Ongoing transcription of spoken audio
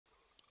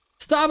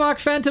Starbuck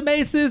Phantom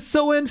Aces,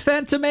 Soin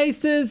Phantom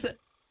Aces.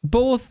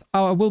 Both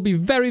will be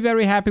very,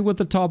 very happy with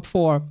the top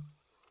 4.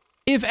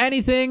 If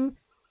anything,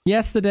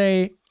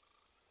 yesterday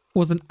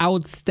was an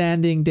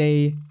outstanding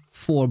day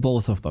for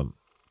both of them.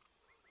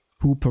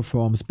 Who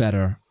performs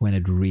better when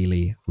it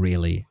really,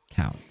 really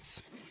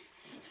counts?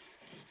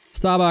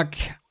 Starbuck,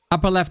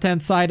 upper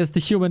left-hand side as the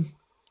human.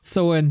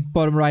 Soin,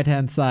 bottom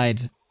right-hand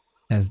side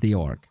as the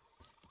orc.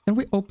 And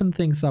we open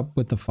things up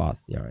with the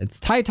fast here. It's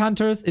Tide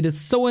Hunters. It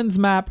is Soin's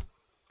map.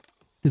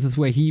 This is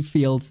where he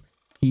feels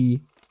he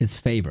is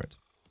favored.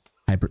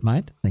 Hybrid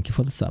Mind, thank you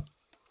for the sub.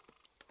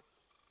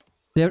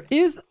 There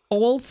is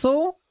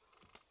also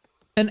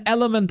an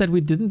element that we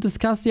didn't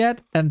discuss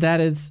yet, and that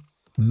is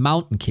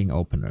Mountain King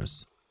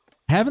openers.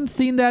 Haven't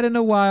seen that in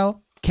a while.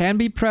 Can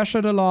be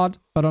pressured a lot,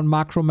 but on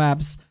macro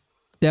maps,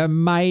 there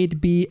might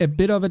be a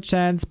bit of a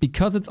chance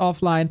because it's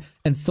offline,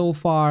 and so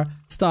far,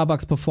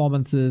 Starbuck's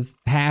performances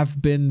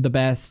have been the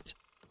best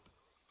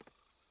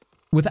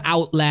with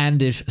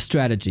outlandish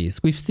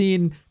strategies. We've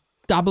seen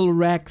double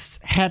Rex,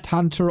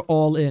 Headhunter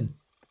all in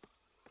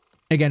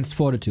against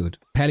Fortitude.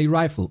 Pally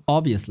Rifle,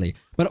 obviously.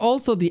 But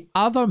also the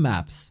other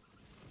maps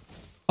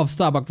of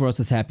Starbuck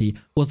versus Happy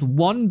was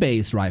one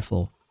base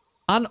rifle.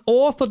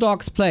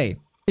 Unorthodox play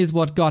is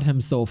what got him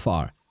so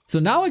far. So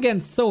now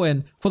against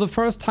Soin, for the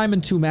first time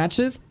in 2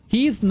 matches,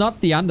 he's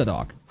not the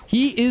underdog.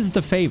 He is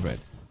the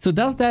favorite. So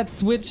does that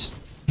switch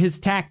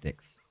his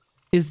tactics?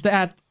 Is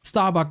that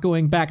Starbuck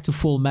going back to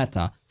full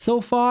meta? So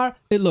far,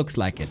 it looks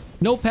like it.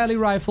 No Pally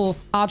Rifle,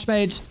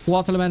 Archmage,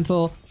 Water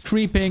Elemental,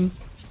 Creeping.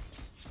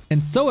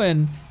 And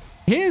Soin,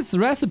 his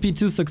recipe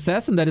to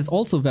success, and that is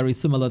also very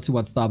similar to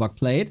what Starbuck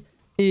played,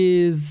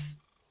 is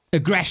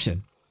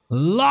aggression.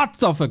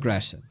 Lots of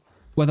aggression.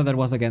 Whether that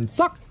was against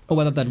Sock or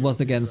whether that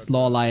was against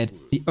Lawlight.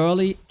 The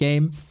early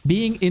game,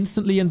 being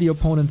instantly in the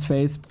opponent's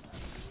face.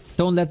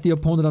 Don't let the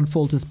opponent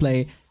unfold his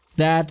play.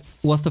 That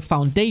was the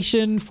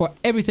foundation for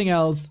everything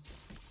else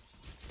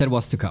that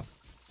was to come.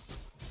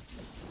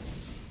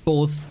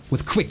 Both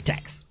with quick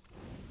attacks.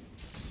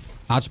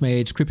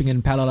 Archmage creeping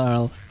in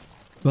parallel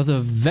with a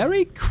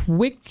very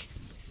quick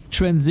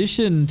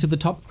transition to the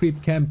top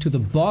creep camp to the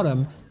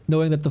bottom,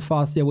 knowing that the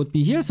Fastia would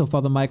be here. So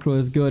far the micro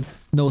is good.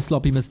 No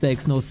sloppy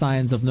mistakes, no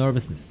signs of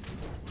nervousness.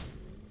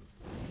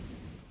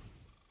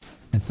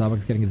 And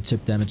Starbuck's getting the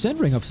chip damage and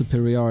Ring of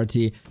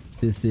Superiority.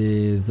 This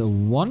is a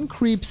 1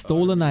 creep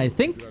stolen, I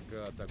think.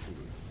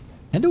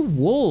 And a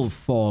wolf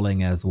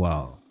falling as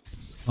well.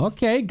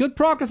 Okay, good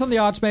progress on the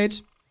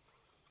Archmage.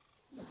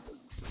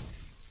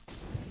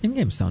 This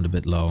in-game sound a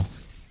bit low.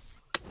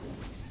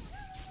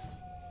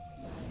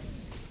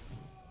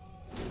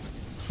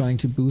 Trying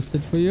to boost it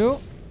for you.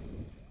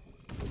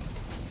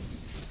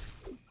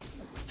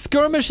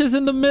 Skirmishes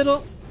in the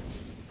middle.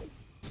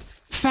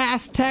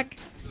 Fast tech.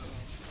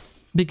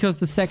 Because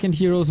the second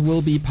heroes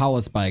will be power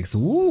spikes.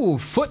 Ooh,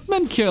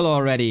 footman kill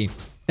already.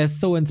 As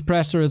Soin's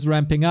pressure is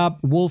ramping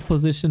up. Wolf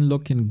position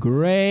looking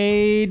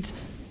great.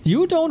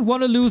 You don't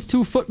want to lose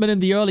 2 footmen in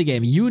the early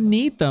game. You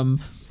need them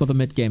for the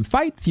mid-game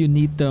fights. You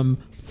need them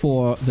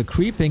for the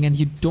creeping. And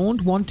you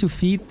don't want to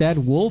feed that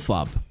wolf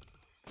up.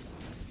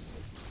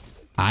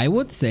 I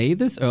would say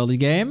this early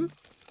game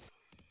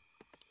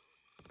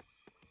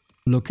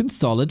looking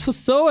solid for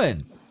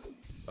Soin.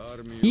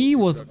 He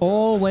was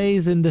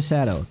always in the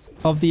shadows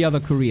of the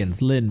other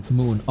Koreans. Lin,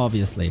 Moon,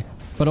 obviously.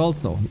 But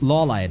also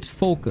Lawlight,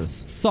 Focus,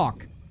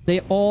 Sock. They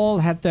all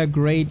had their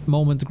great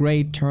moments,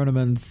 great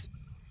tournaments.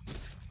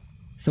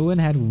 Soin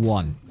had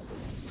 1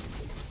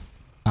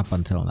 up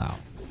until now.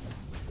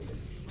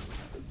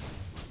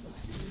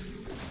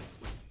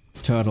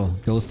 Turtle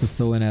goes to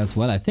Soin as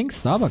well. I think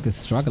Starbuck is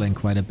struggling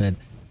quite a bit.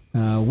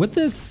 With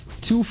this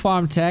 2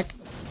 farm tech,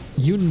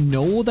 you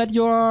know that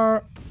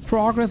your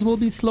progress will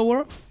be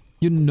slower.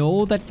 You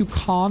know that you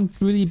can't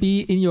really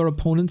be in your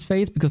opponent's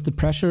face because the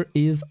pressure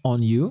is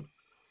on you.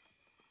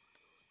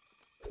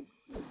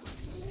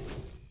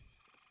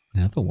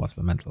 Another Water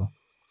Elemental.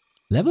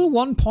 Level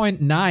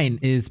 1.9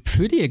 is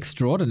pretty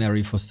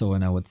extraordinary for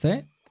Soin, I would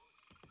say.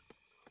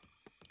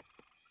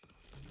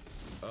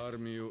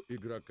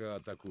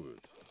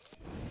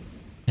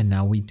 And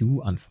now we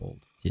do unfold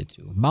here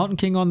too. Mountain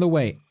King on the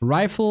way.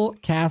 Rifle,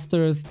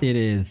 casters, it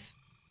is.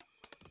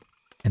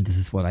 And this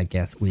is what I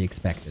guess we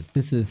expected.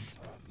 This is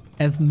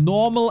as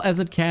normal as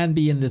it can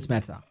be in this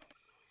meta.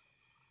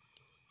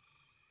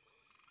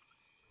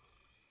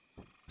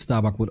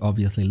 Starbuck would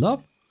obviously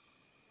love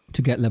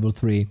to get level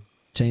 3.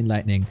 Chain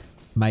Lightning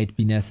might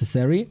be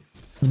necessary.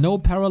 No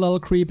parallel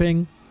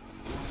creeping,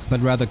 but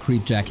rather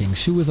creep jacking.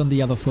 Shu is on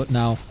the other foot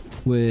now.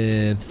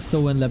 With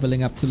Soin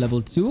leveling up to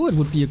level 2, it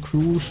would be a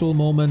crucial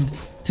moment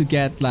to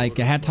get like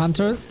a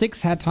Headhunter.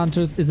 6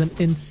 Headhunters is an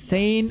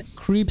insane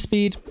creep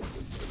speed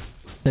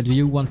that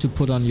you want to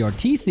put on your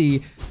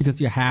TC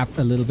because you have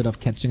a little bit of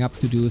catching up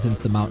to do since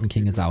the Mountain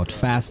King is out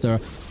faster.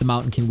 The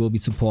Mountain King will be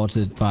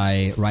supported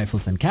by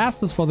rifles and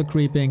casters for the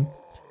creeping.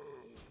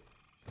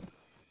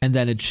 And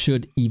then it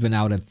should even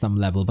out at some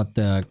level. But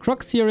the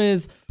crux here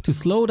is to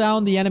slow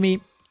down the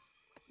enemy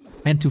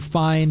and to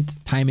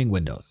find timing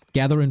windows.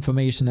 Gather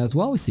information as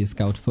well. We see a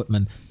scout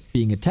footman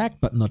being attacked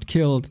but not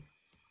killed.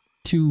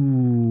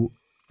 2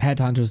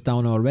 headhunters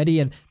down already.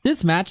 And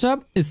this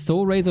matchup is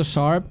so razor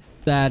sharp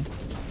that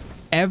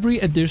every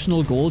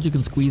additional gold you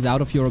can squeeze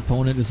out of your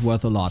opponent is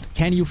worth a lot.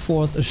 Can you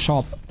force a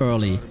shop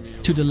early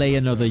to delay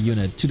another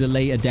unit, to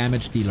delay a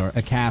damage dealer,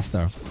 a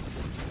caster?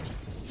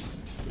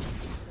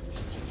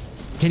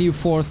 Can you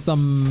force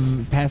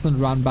some peasant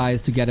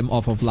run-bys to get him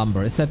off of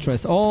lumber, etc.?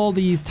 All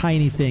these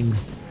tiny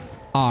things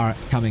are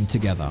coming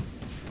together.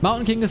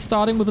 Mountain King is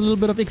starting with a little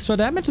bit of extra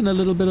damage and a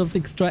little bit of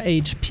extra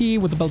HP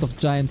with the Belt of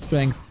Giant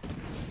Strength.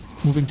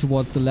 Moving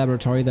towards the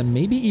laboratory, then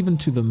maybe even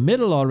to the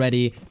middle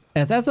already.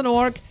 As an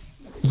orc,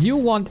 you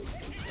want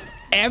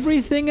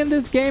everything in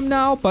this game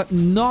now, but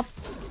not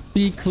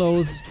be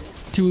close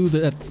to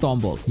the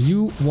Stormbolt.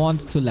 You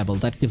want to level.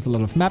 That gives a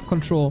lot of map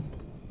control.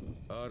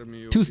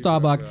 To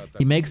Starbuck,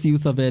 he makes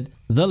use of it.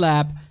 The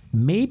lab,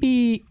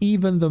 maybe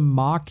even the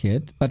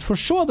market, but for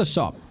sure the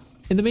shop.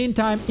 In the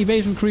meantime,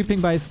 evasion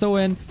creeping by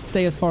Soin.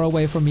 Stay as far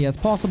away from me as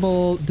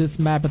possible. This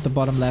map at the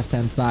bottom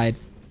left-hand side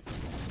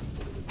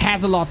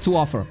has a lot to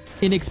offer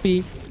in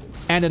XP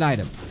and in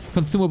items.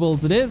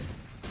 Consumables it is.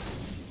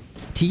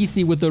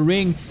 TC with the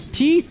ring.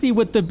 TC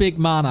with the big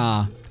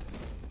mana.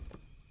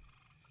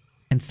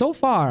 And so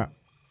far,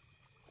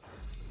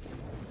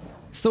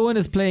 Soin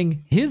is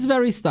playing his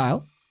very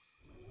style.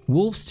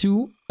 Wolves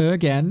 2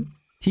 again.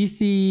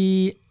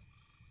 TC...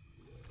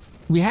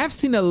 We have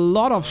seen a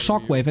lot of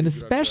Shockwave, and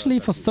especially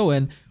for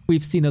Soin,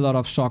 we've seen a lot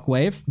of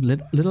Shockwave.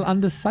 Little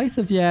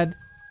undecisive yet.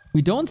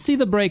 We don't see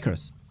the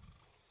breakers.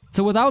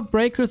 So without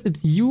breakers,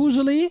 it's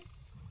usually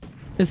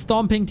a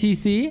stomping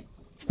TC.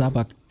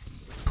 Starbuck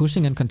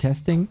pushing and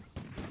contesting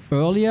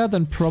earlier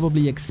than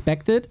probably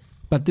expected.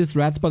 But this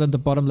red spot at the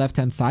bottom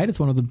left-hand side is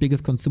one of the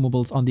biggest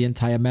consumables on the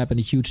entire map and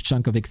a huge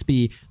chunk of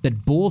XP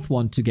that both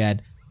want to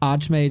get.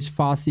 Archmage,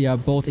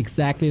 Farseer, both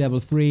exactly level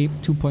 3,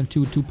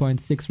 2.2,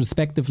 2.6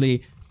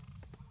 respectively.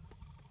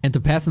 And the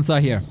peasants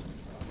are here.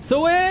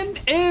 Soin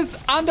is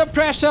under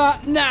pressure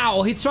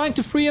now. He's trying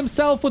to free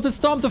himself with the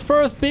Stomp, the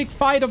first big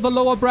fight of the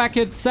lower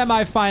bracket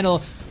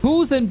semi-final.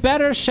 Who's in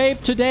better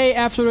shape today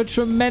after a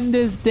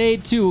tremendous day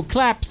 2?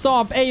 Clap,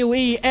 Stomp,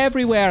 AoE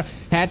everywhere.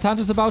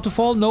 Headhunter's about to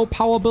fall. No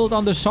power build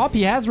on the shop.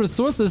 He has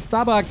resources.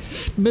 Starbuck,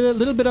 a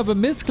little bit of a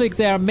misclick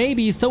there.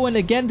 Maybe Soin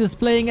again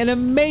displaying an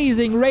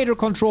amazing Raider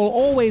control.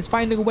 Always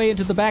finding a way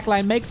into the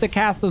backline. Make the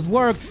casters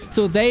work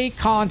so they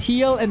can't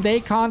heal and they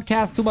can't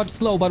cast too much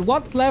slow. But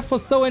what's left for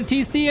Soin?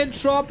 TC in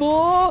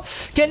trouble.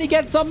 Can he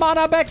get some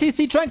mana back?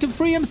 TC trying to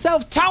free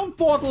himself. Town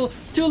portal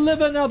to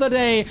live another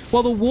day.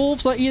 While the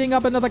wolves are eating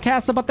up another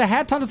caster. But the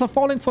headhunters are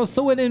falling for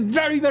Soin in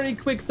very, very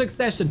quick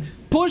succession.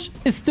 Push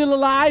is still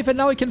alive and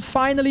now he can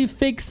finally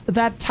fix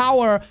that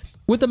tower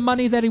with the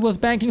money that he was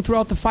banking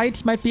throughout the fight.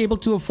 He might be able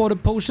to afford a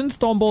potion.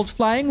 Stormbolt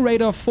flying,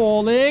 Raider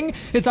falling.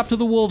 It's up to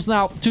the wolves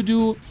now to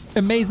do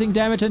amazing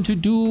damage and to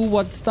do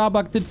what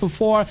Starbuck did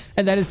before,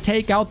 and that is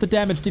take out the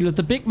damage dealers.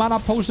 The big mana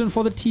potion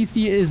for the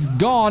TC is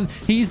gone.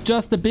 He's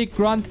just a big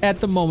grunt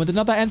at the moment.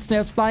 Another end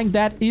snares flying.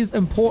 That is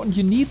important.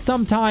 You need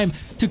some time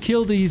to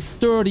kill these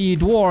sturdy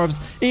dwarves.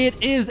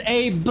 It is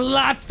a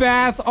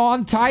bloodbath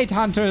on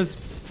Tidehunters.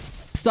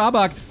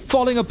 Starbuck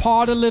falling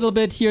apart a little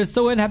bit here.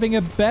 Soin having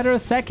a better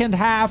second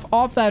half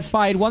of that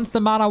fight. Once the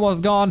mana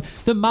was gone,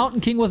 the Mountain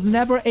King was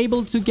never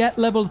able to get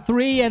level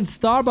 3, and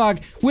Starbuck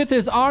with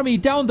his army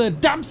down the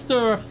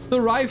dumpster.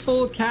 The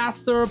rifle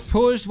caster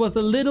push was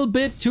a little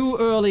bit too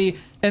early,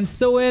 and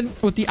Soin,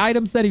 with the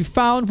items that he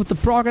found, with the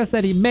progress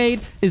that he made,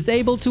 is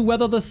able to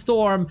weather the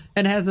storm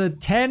and has a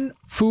 10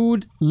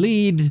 food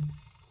lead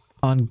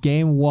on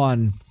game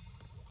 1.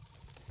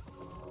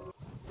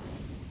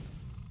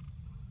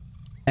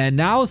 And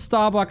now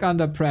Starbuck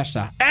under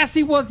pressure, as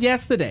he was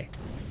yesterday.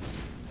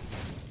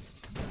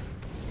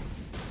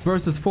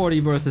 Versus 40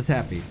 versus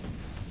Happy.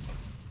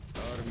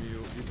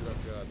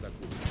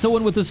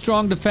 Soin with a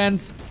strong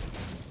defense.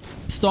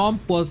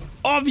 Stomp was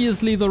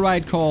obviously the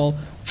right call.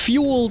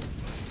 Fueled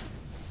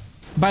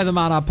by the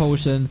mana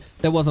potion.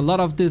 There was a lot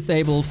of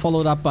disable,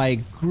 followed up by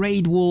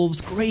great wolves,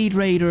 great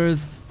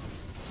raiders.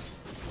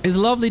 It's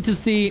lovely to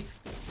see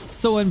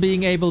Soin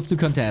being able to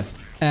contest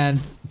and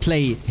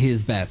play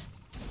his best.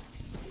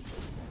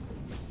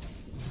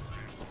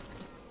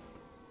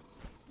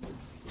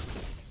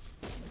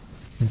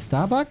 And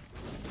Starbuck,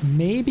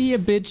 maybe a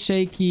bit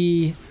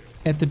shaky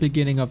at the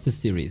beginning of the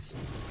series.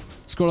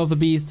 Scroll of the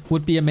Beast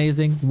would be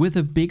amazing with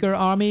a bigger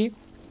army.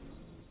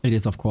 It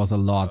is, of course, a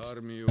lot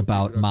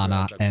about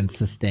mana and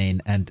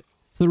sustain. And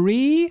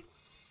 3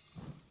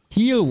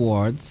 heal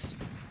wards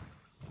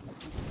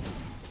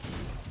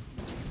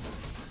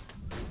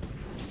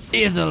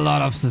is a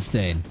lot of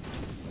sustain.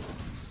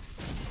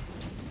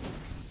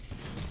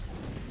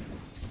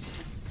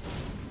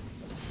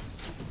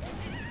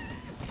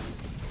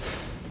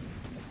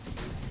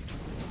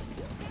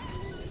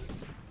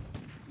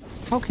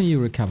 How can you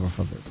recover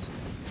from this?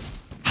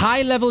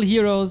 High-level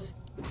heroes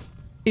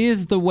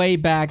is the way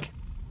back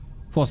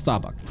for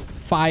Starbuck.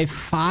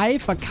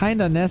 5-5 are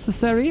kind of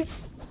necessary.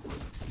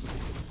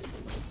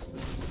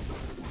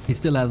 He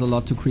still has a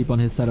lot to creep on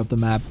his side of the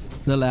map.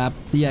 The lab,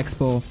 the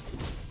expo.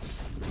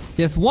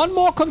 There's one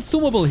more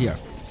consumable here.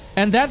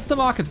 And that's the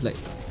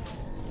marketplace.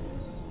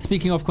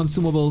 Speaking of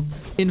consumables,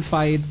 in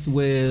fights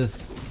with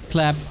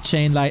Clap,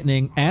 Chain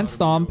Lightning, and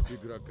Stomp,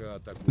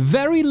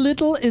 very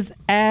little is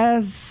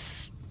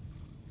as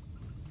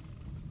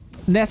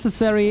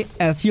necessary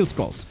as heal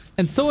scrolls.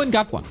 And Soin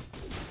got one.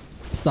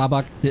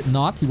 Starbuck did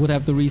not. He would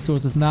have the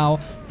resources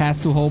now. Has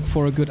to hope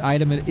for a good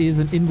item. It is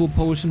an Invo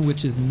Potion,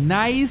 which is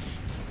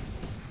nice.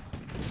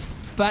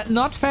 But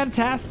not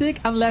fantastic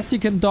unless you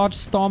can dodge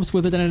storms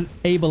with it and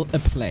enable a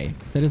play.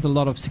 That is a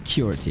lot of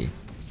security.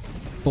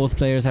 Both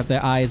players have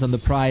their eyes on the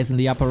prize in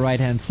the upper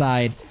right-hand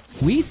side.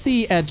 We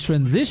see a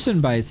transition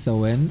by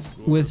Soin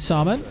with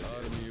Shaman.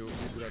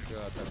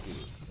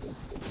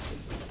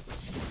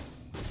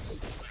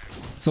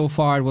 So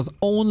far, it was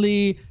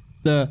only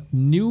the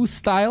new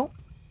style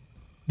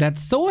that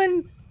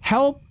Soin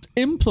helped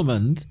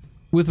implement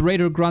with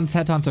Raider Grunt's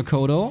Headhunter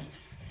Kodo.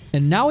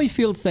 And now he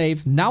feels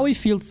safe. Now he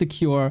feels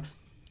secure.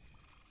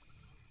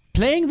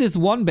 Playing this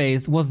one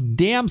base was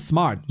damn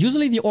smart.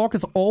 Usually the Orc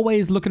is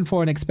always looking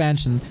for an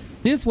expansion.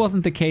 This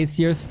wasn't the case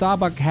here.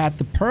 Starbuck had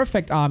the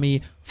perfect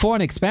army for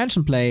an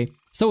expansion play.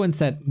 Soin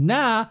said,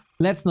 nah,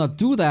 let's not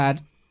do that.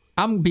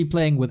 I'm going to be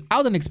playing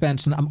without an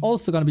expansion. I'm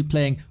also going to be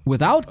playing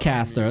without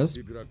casters.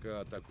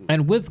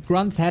 And with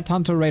Grunt's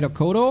Headhunter Raider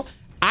Kodo,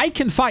 I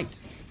can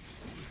fight.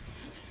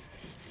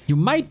 You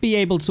might be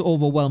able to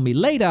overwhelm me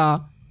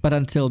later, but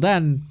until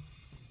then,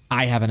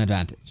 I have an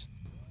advantage.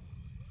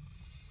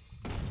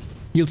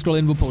 Heal Scroll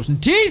Invo Potion.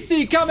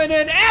 TC coming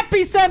in.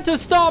 Epicenter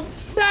Stomp.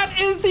 That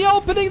is the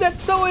opening that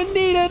Soin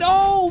needed.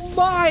 Oh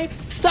my.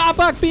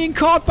 Starbuck being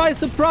caught by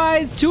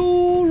surprise.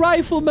 Two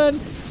riflemen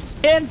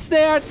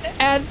ensnared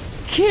and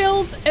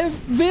killed,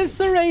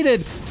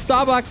 eviscerated.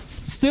 Starbuck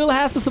still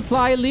has the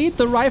supply lead.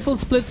 The rifle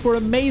splits were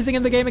amazing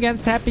in the game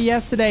against Happy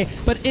yesterday.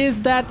 But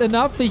is that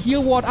enough? The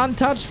heal ward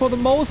untouched for the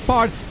most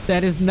part.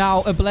 That is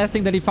now a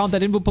blessing that he found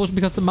that Invo Potion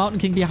because the Mountain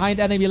King behind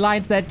enemy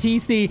lines. That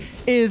TC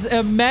is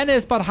a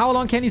menace, but how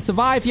long can he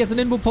survive? He has an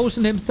Invo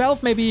Potion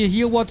himself. Maybe a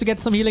heal ward to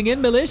get some healing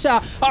in.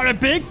 Militia are a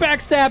big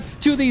backstab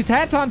to these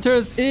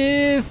headhunters.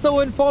 Is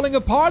Soin falling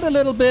apart a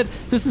little bit.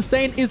 The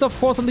sustain is of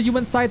course on the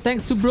human side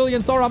thanks to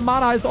Brilliance. Aura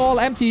mana is all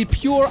empty.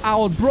 Pure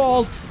out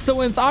brawls.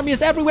 Soin's army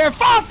is everywhere.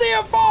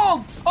 Farseer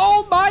falls!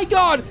 Oh my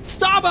god!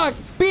 Starbuck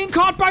being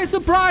caught by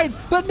surprise,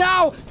 but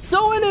now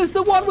Soin is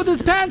the one with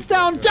his pants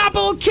down.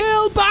 Double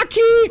kill,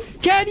 Bucky!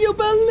 Can you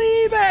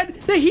believe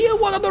it? The heal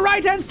one on the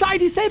right-hand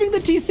side. He's saving the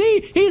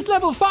TC. He's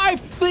level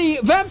 5. The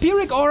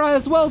Vampiric Aura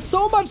as well.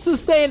 So much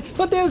sustain,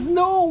 but there's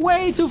no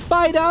way to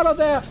fight out of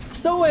there.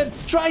 Soin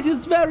tried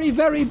his very,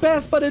 very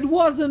best, but it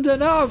wasn't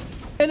enough.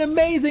 An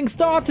amazing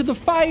start to the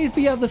fight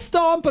via the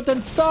Stomp, but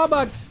then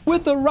Starbuck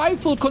with the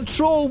rifle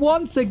control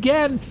once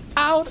again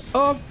out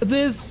of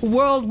this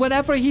world.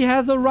 Whenever he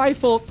has a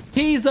rifle,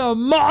 he's a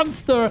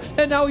monster.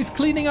 And now he's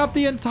cleaning up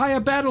the entire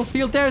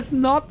battlefield. There's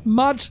not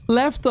much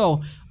left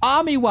though.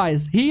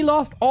 Army-wise, he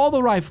lost all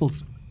the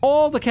rifles,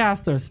 all the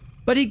casters,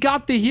 but he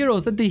got the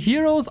heroes, and the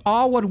heroes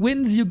are what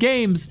wins you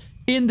games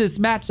in this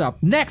matchup.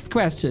 Next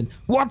question,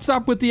 what's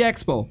up with the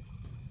Expo?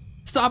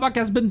 Starbuck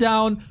has been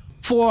down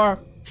for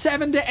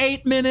 7 to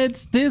 8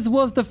 minutes. This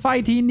was the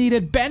fight he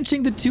needed.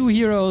 Benching the two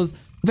heroes.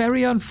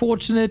 Very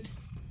unfortunate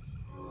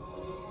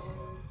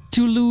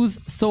to lose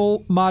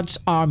so much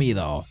army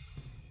though.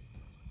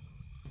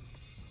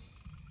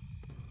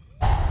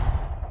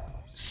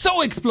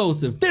 So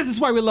explosive. This is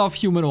why we love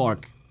Human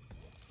Orc.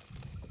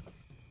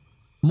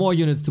 More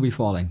units to be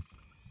falling.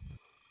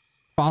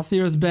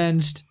 Farseer is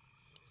benched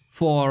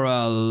for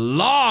a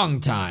long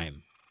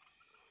time.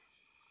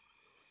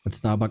 But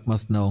Starbuck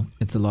must know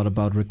it's a lot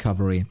about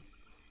recovery.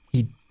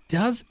 He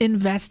does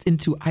invest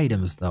into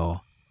items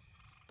though.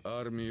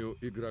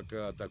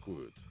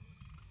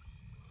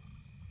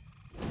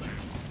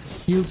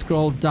 Heal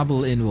Scroll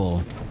double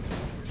invo.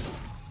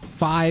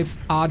 5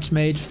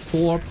 Archmage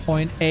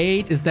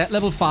 4.8. Is that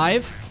level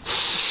 5?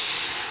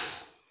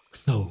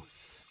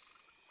 Close.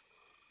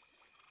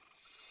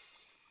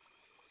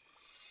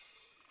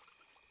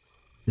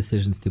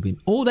 Decisions to be...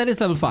 Oh, that is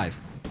level 5.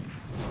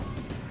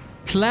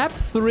 Clap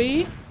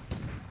 3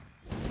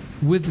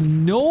 with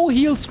no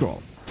heal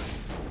scroll.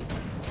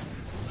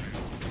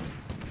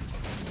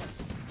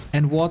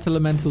 And Water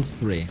Elementals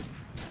 3.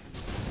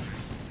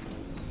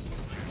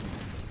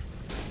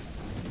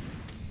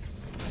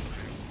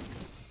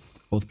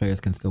 Both players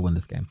can still win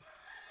this game.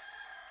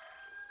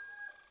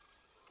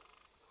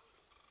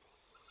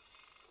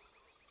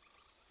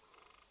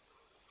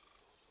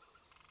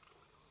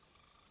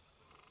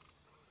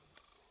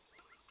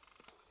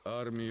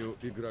 Армию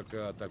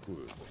игрока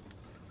атакуют.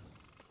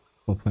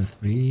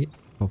 4.3,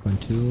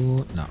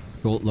 4.2. No.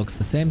 Gold looks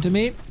the same to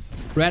me.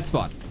 Red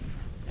spot.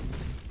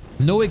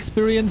 No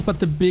experience, but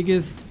the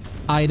biggest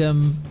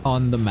item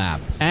on the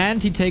map.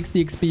 And he takes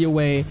the XP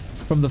away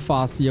from the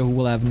Farseer, who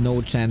will have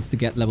no chance to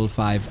get level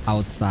 5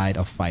 outside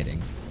of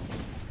fighting.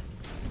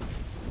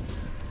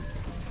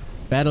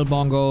 Battle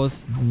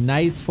bongos.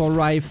 Nice for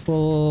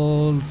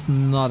rifles.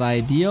 Not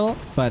ideal,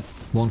 but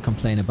Won't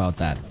complain about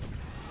that.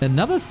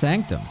 Another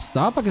Sanctum.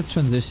 Starbuck is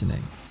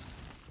transitioning.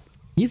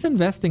 He's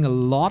investing a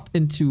lot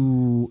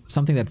into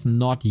something that's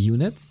not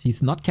units.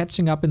 He's not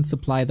catching up in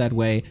supply that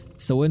way.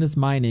 Soin is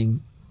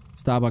mining.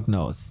 Starbuck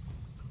knows.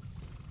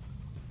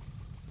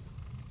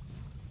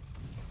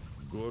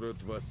 Город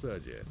в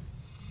осаде.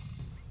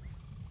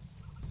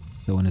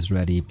 Soin is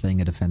ready,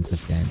 playing a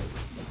defensive game.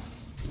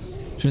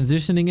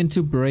 Transitioning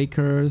into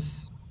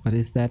breakers. But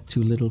is that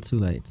too little too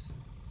late?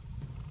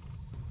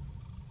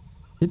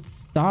 Did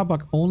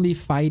Starbuck only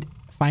find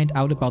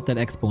out about that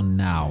expo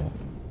now?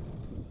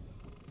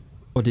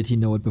 Or did he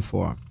know it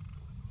before?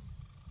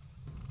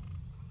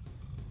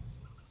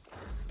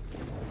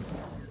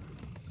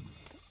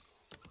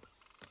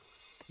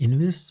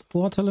 Invis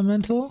Water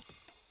Elemental?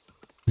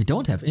 We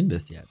don't have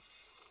Invis yet.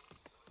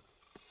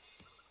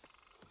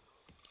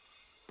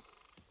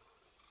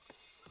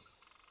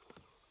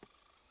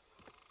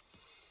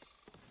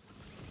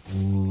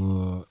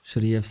 Ooh,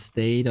 should he have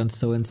stayed on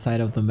so inside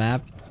of the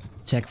map?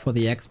 Check for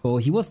the expo.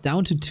 He was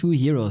down to 2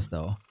 heroes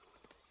though.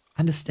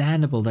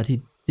 Understandable that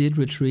he did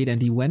retreat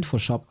and he went for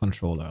shop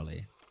control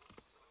early.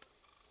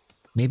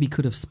 Maybe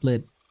could have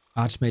split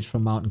Archmage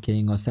from Mountain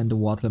King or send a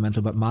Water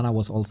Elemental, but mana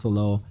was also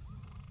low.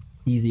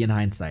 Easy in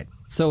hindsight.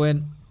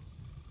 Soin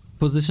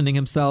positioning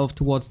himself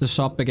towards the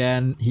shop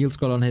again. Heal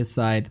scroll on his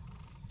side.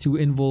 2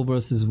 invul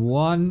versus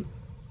 1.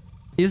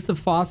 Is the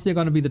Farseer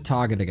gonna be the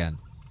target again?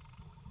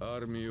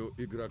 Армию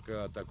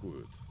игрока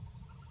атакуют.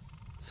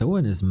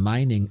 Soin is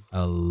mining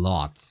a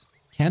lot.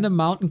 Can a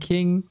Mountain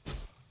King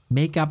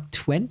make up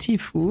 20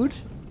 food?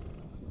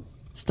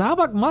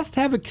 Starbuck must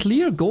have a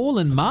clear goal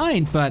in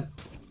mind, but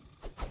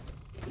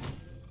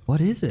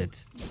what is it?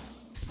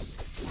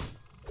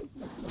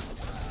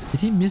 Did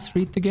he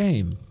misread the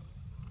game?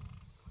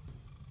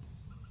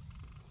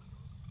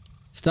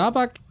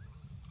 Starbuck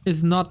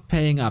is not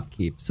paying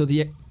upkeep, so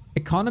the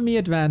economy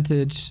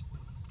advantage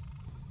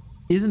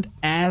isn't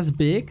as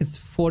big. It's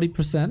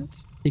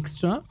 40%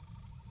 extra.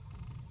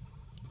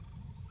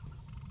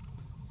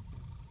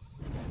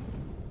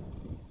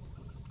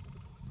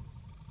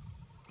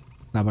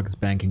 Starbuck is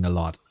banking a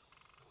lot.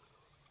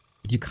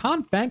 But you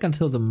can't bank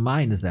until the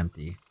mine is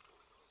empty.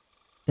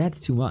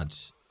 That's too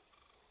much.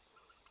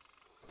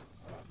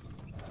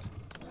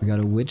 We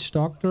got a Witch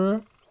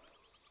Doctor.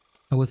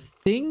 I was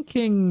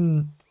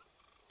thinking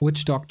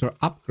Witch Doctor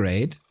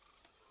upgrade.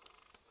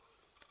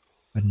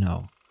 But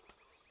no.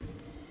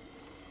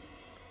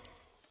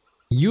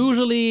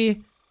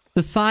 Usually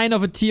the sign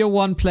of a tier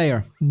 1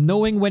 player.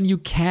 Knowing when you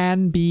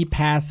can be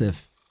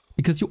passive.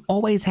 Because you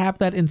always have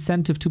that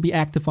incentive to be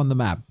active on the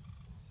map.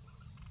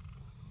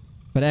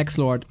 But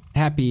X-Lord,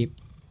 Happy,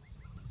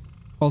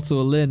 also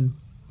a Lin,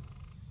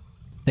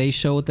 they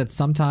showed that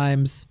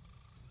sometimes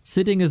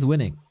sitting is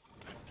winning.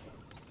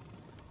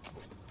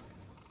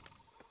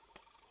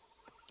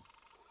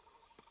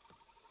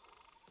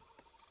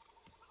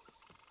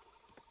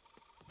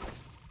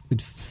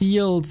 It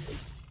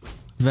feels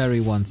very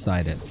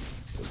one-sided.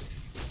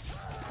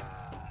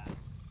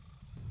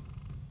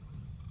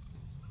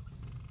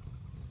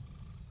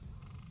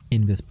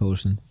 Invis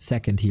Potion,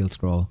 second heal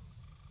scroll.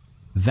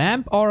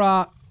 Vamp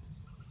Aura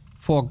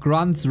for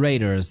Grunt's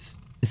Raiders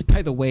is,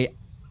 by the way,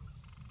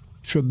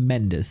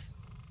 tremendous.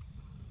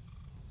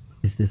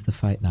 Is this the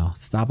fight now?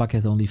 Starbuck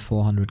has only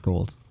 400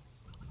 gold.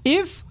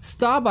 If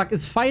Starbuck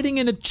is fighting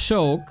in a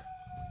choke,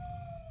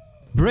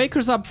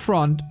 Breakers up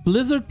front,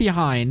 Blizzard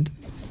behind,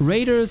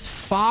 Raiders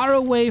far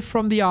away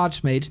from the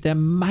Archmage, there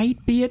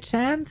might be a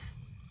chance.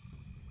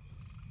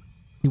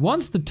 He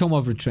wants the Tome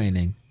of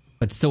Retraining,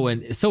 but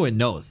Soin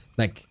knows.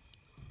 Like,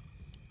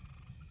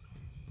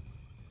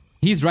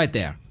 he's right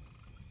there.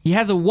 He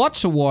has a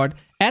watch award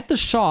at the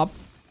shop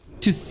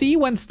to see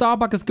when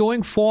Starbuck is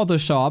going for the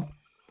shop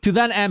to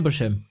then ambush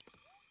him.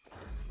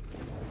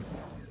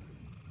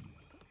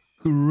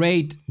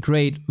 Great,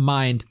 great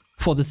mind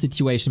for the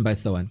situation by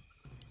Soin.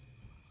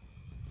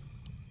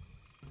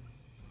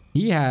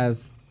 He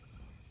has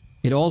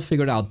it all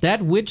figured out.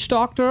 That Witch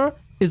Doctor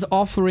is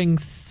offering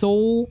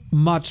so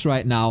much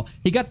right now.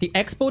 He got the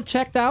expo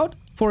checked out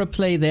for a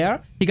play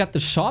there. He got the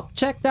shop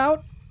checked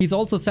out. He's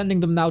also sending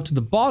them now to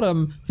the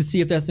bottom to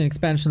see if there's an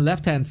expansion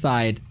left-hand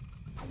side.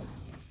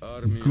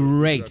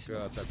 Great.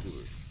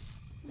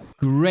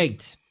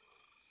 Great.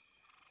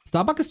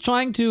 Starbuck is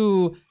trying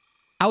to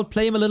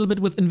outplay him a little bit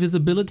with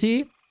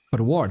invisibility.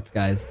 But wards,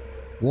 guys.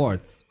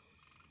 Wards.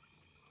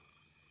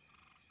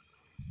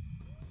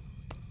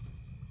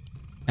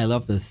 I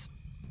love this.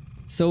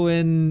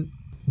 Soin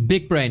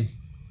big brain.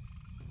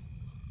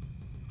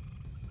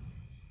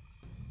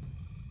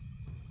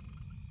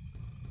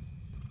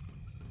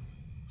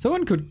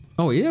 Soin could...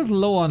 Oh, he is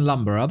low on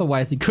lumber.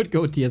 Otherwise, he could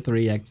go tier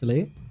 3,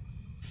 actually.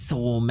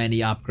 So many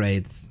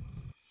upgrades.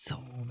 So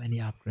many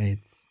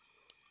upgrades.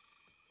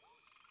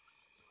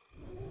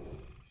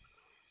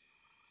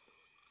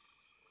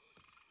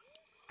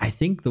 I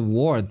think the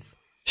wards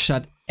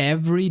shut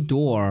every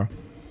door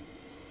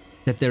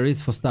that there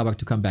is for Starbuck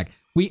to come back.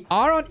 We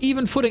are on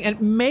even footing, and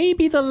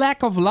maybe the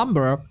lack of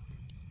lumber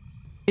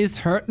is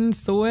hurting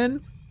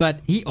Soin, But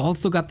he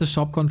also got the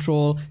shop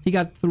control. He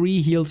got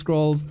 3 heal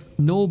scrolls,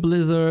 no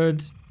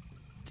blizzard.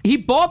 He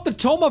bought the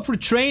Tome of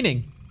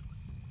Retraining.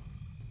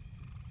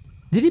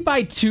 Did he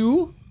buy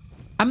 2?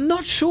 I'm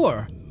not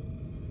sure.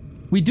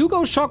 We do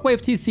go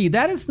Shockwave TC.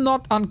 That is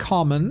not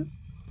uncommon.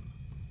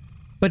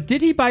 But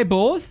did he buy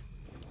both?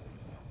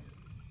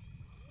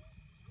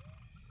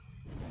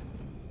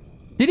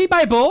 Did he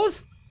buy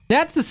both?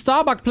 That's a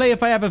Starbuck play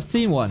if I ever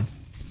seen one.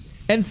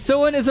 And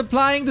Soin is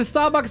applying the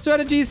Starbuck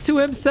strategies to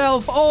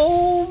himself.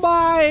 Oh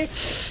my!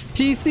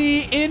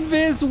 TC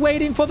Invis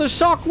waiting for the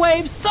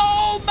shockwave.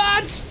 So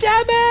much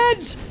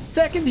damage!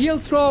 Second heal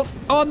scroll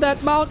on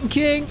that Mountain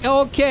King.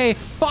 Okay,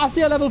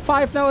 Farsia level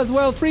 5 now as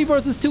well. 3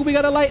 versus 2. We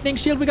got a lightning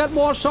shield. We got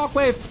more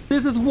shockwave.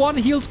 This is 1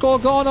 heal scroll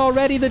gone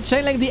already. The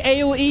chain link, the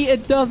AoE,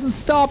 it doesn't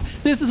stop.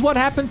 This is what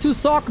happened to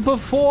Sok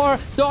before.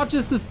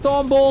 Dodges the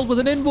Storm Bolt with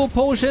an Invo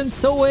potion.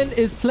 Soin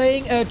is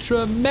playing a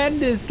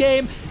tremendous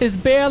game. Is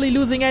barely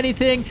losing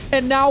anything.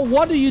 And now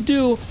what do you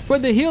do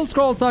when the heal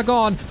scrolls are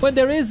gone? When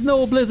there is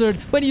no blizzard?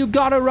 When you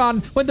gotta run?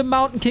 When the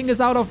Mountain King is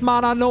out of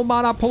mana? No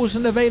mana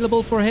potion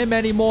available for him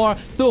anymore.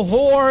 The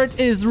Horde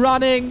is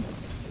running.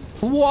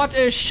 What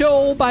a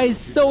show by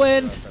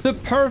Soin. The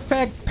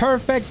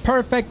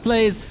perfect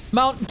plays.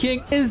 Mountain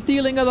King is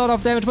dealing a lot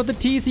of damage, but the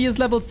TC is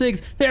level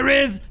 6. There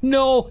is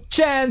no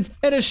chance.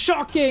 And a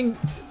shocking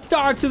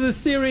start to the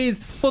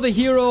series for the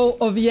hero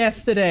of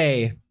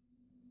yesterday.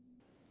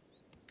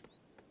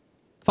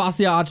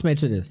 Farsia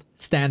Archmage it is.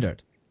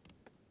 Standard.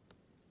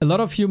 A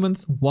lot of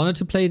humans wanted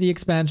to play the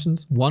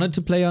expansions, wanted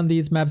to play on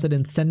these maps that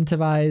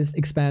incentivize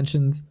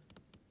expansions.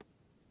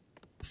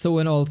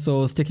 Soin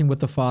also sticking with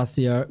the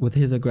Farsia with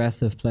his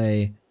aggressive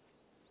play.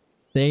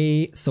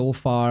 They so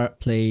far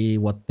play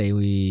what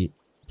they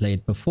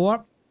played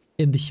before.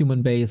 In the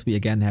human base, we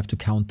again have to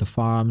count the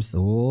farms.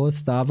 Oh,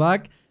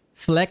 Starbuck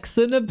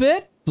flexing a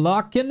bit,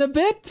 blocking a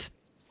bit.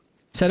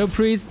 Shadow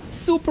Priest,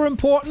 super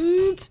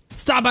important.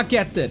 Starbuck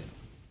gets it.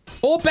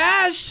 Oh,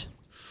 Bash!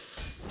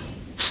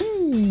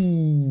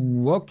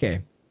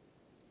 Okay.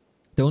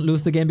 Don't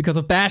lose the game because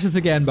of bashes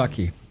again,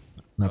 Bucky.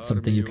 Not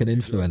something you can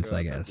influence,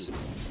 I guess.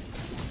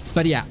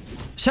 But yeah,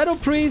 Shadow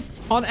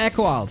Priests on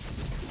Echo Isles.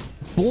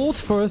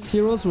 Both first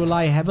heroes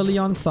rely heavily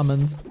on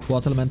summons,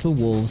 Water Elemental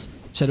Wolves.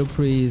 Shadow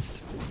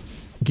Priest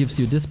gives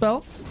you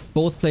Dispel.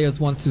 Both players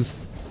want to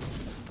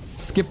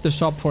skip the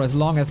shop for as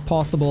long as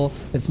possible.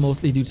 It's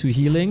mostly due to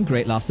healing.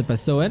 Great lasted by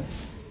Soin.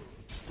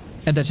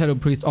 And that Shadow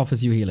Priest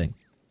offers you healing.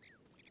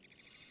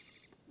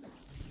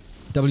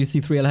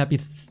 WC3 El Happy,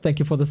 thank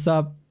you for the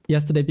sub.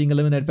 Yesterday being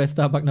eliminated by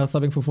Starbuck, now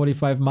subbing for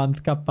 45 months.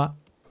 Kappa.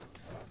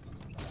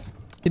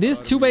 It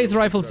is 2-base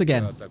rifles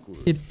again.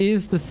 It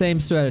is the same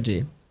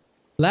strategy.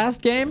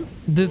 Last game,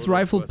 this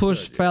rifle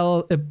push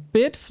fell a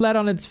bit flat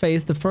on its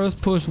face. The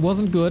first push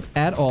wasn't good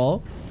at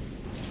all.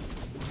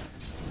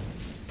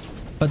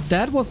 But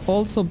that was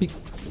also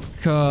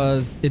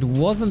because it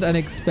wasn't an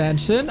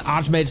expansion.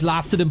 Archmage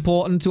lasted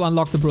important to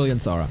unlock the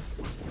Brilliance Aura.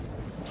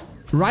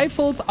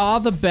 Rifles are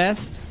the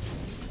best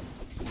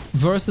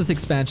versus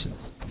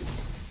expansions.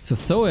 So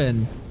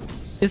Soin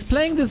is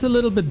playing this a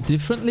little bit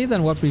differently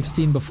than what we've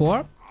seen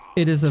before.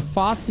 It is a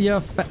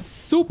Farsia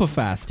super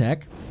fast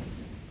tech.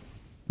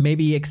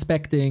 Maybe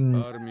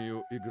expecting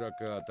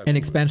an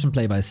expansion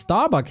play by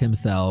Starbuck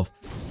himself.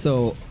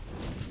 So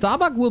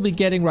Starbuck will be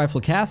getting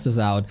rifle casters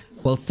out,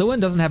 while Soin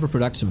doesn't have a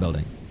production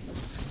building.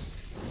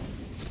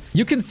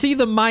 You can see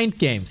the mind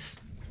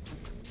games.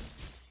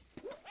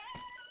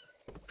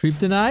 Creep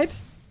denied?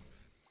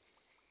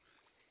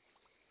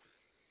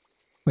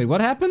 Wait, what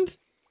happened?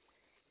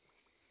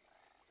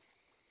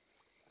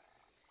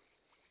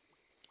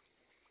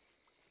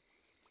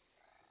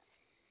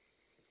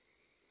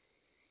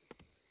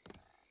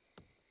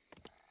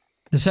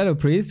 The Shadow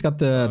Priest got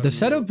the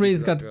Shadow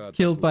Priest got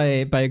killed by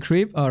a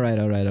creep. All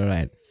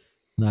right.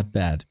 Not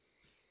bad.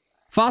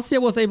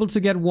 Farsia was able to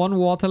get 1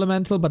 Water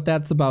Elemental, but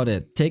that's about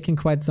it. Taking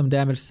quite some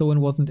damage. Soin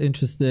wasn't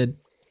interested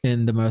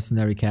in the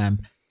mercenary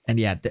camp. And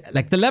yeah,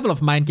 like the level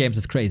of mind games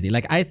is crazy.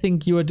 Like I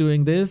think you are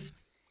doing this,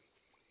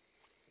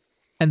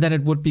 and then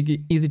it would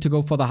be easy to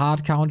go for the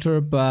hard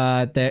counter,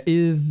 but there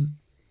is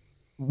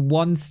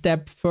 1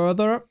 step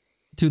further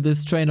to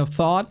this train of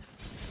thought.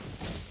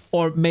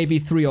 Or maybe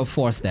 3 or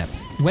 4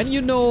 steps. When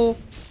you know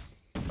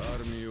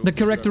the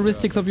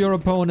characteristics of your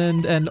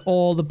opponent and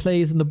all the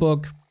plays in the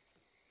book,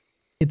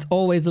 it's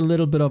always a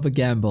little bit of a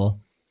gamble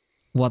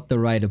what the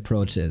right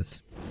approach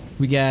is.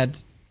 We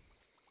get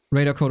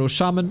Raider Kodo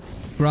Shaman,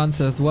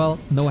 grunts as well.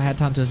 No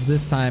headhunters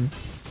this time.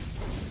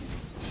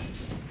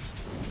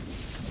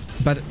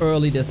 But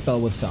early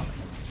Dispel with Shaman.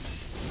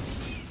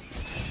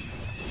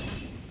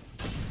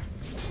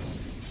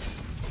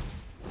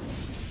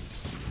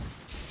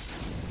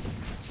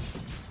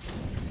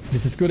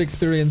 This is good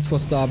experience for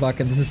Starbuck,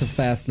 and this is a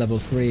fast level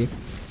 3.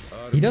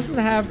 He doesn't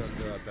have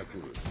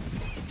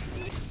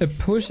a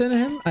push in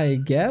him, I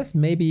guess.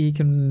 Maybe he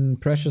can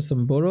pressure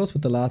some burrows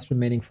with the last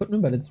remaining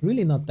footman, but it's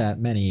really not that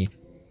many.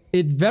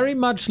 It very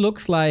much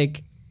looks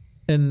like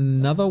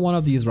another one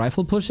of these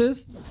rifle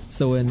pushes.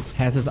 Soin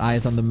has his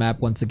eyes on the map.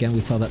 Once again,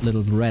 we saw that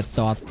little red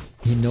dot.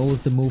 He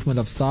knows the movement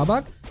of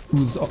Starbuck,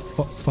 who's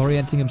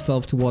orienting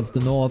himself towards the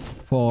north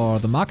for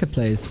the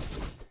marketplace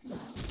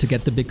to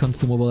get the big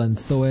consumable. And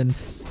Soin,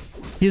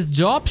 his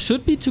job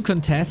should be to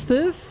contest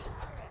this,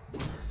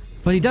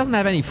 but he doesn't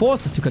have any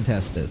forces to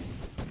contest this.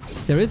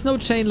 There is no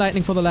Chain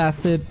Lightning for the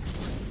last hit.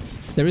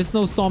 There is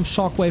no Storm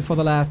Shockwave for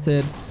the last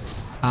hit.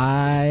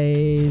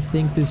 I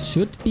think this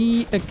should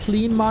be a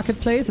clean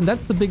marketplace, and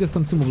that's the biggest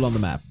consumable on the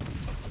map.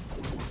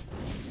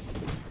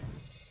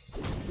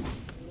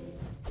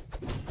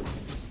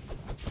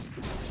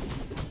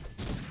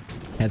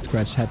 Head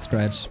scratch, head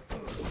scratch.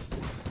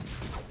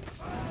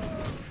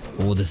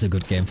 Oh, this is a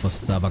good game for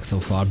Starbuck so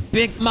far.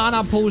 Big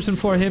mana potion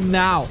for him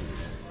now.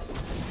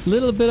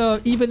 Little bit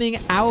of evening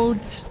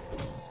out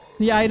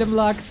the item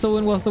luck.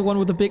 Soin was the one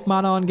with the big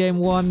mana on game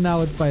 1.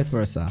 Now it's vice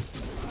versa.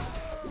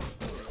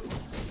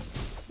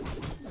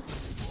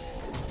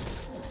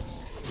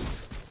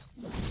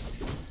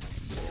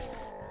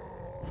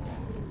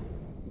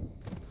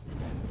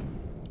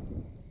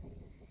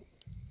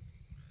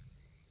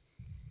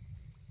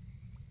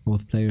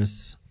 Both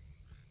players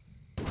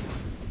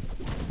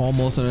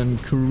almost on a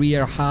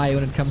career high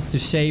when it comes to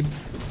shape.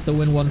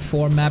 Soin won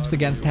 4 maps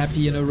against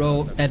Happy in a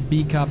row at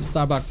B Cup.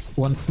 Starbuck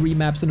won 3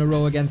 maps in a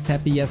row against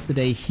Happy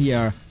yesterday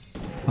here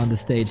on the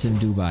stage in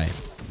Dubai.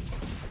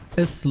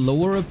 A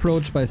slower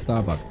approach by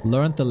Starbuck.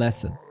 Learned the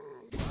lesson.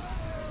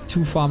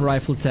 2 farm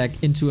rifle tech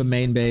into a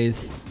main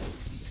base.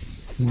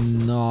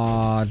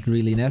 Not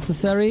really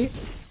necessary.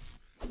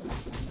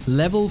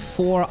 Level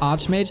 4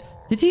 Archmage.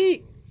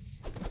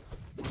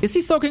 Is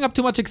he soaking up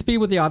too much XP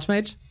with the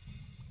Archmage?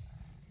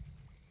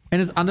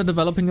 And is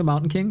underdeveloping the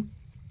Mountain King?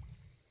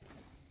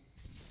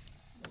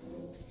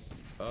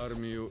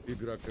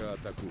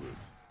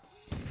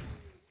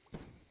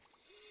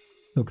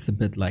 Looks a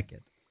bit like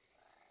it.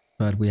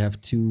 But we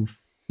have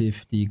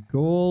 250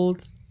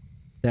 gold.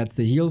 That's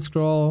a heal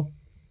scroll.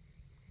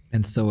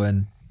 And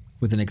Soin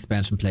with an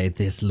expansion play.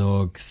 This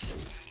looks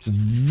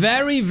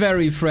very,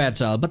 very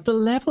fragile. But the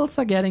levels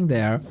are getting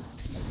there.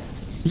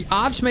 The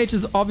Archmage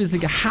is obviously...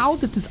 How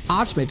did this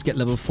Archmage get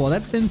level 4?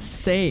 That's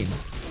insane.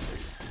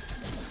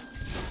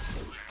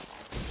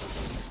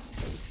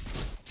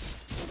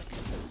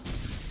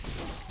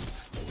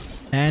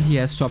 And he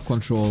has shop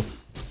control.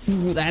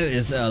 Ooh, that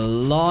is a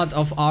lot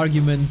of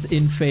arguments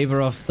in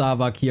favor of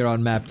Starbuck here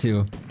on map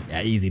 2.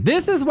 Yeah, easy.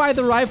 This is why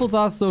the rifles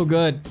are so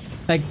good.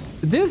 Like,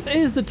 this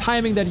is the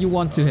timing that you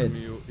want to hit.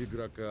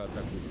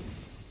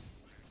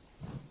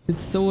 Did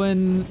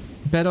Soin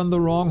bet on the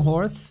wrong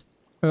horse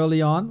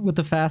early on with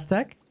the fast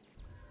tech?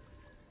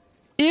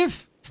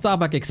 If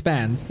Starbuck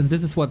expands, and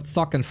this is what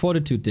Sock and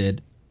Fortitude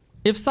did,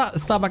 if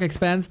Starbuck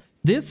expands,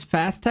 this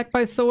fast tech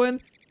by Soin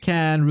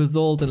can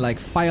result in like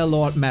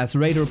Firelord, Mass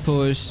Raider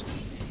push.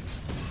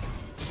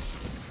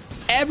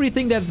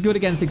 Everything that's good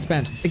against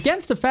expansion.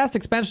 Against the fast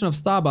expansion of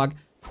Starbuck,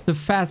 the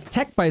fast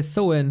tech by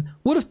Soin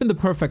would have been the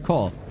perfect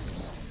call.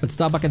 But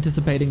Starbuck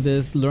anticipating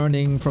this,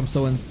 learning from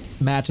Soin's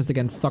matches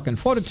against Sock and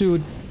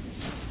Fortitude,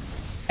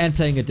 and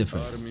playing it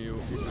different.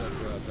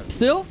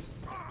 Still,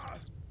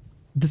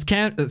 this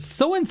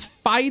Soin's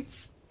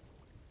fights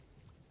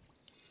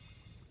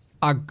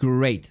are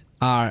great.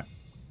 Are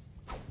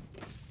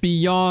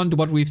beyond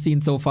what we've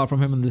seen so far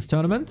from him in this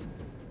tournament.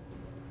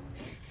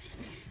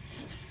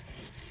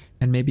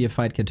 And maybe a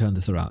fight can turn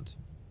this around.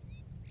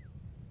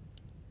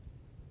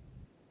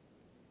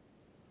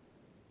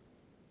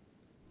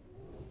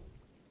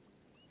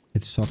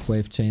 It's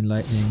Shockwave, Chain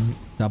Lightning,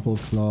 Double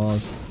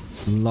Claws,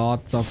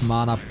 lots of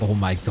mana. Oh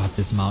my god,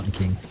 this Mountain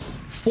King.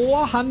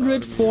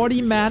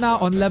 440 mana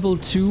on level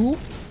 2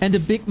 and a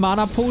big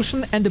mana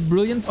potion and a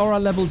Brilliance Aura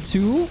level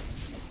 2.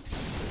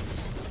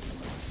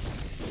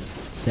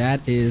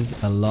 That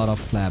is a lot of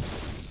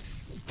claps.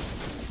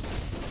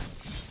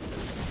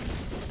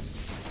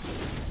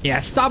 Yeah,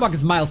 Starbuck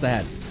is miles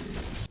ahead.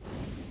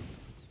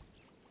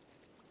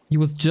 He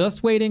was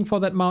just waiting for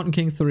that Mountain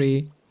King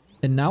 3.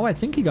 And now I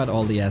think he got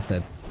all the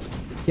assets.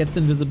 Gets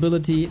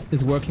invisibility,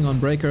 is working on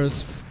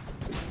breakers.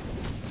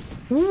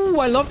 Ooh,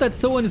 I love that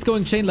Soin is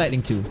going Chain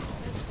Lightning too.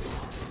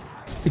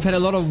 We've had a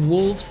lot of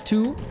wolves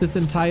too this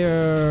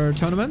entire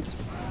tournament.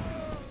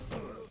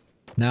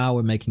 Now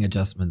we're making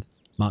adjustments.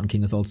 Mountain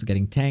King is also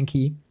getting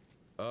tanky.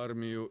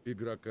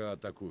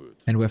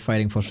 And we're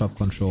fighting for shop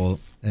control.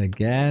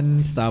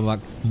 Again, Starbuck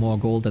more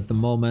gold at the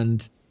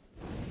moment.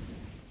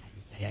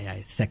 Yeah,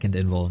 second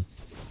invul.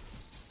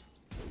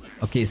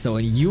 Okay, so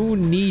you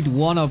need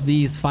one of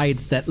these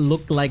fights that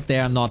look like they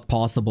are not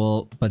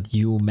possible, but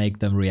you make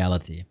them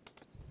reality.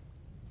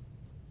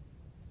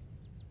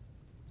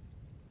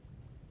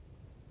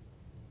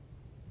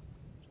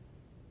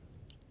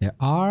 There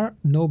are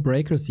no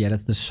breakers yet,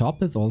 as the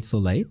shop is also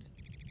late.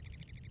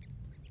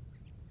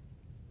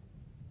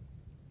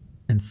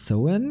 And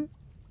Soin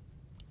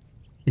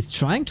is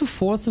trying to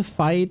force a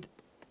fight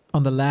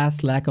on the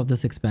last lag of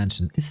this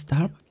expansion. Is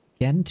Starbuck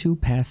again too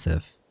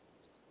passive?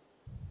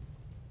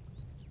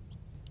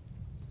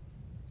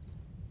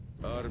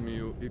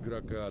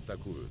 игрока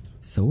атакуют.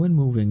 Soin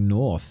moving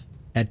north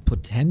at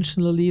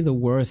potentially the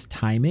worst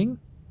timing.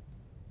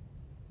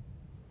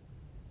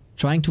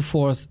 Trying to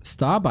force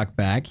Starbuck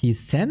back. He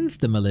sends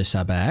the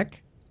militia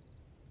back.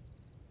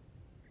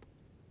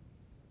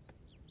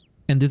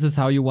 And this is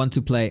how you want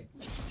to play.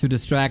 To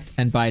distract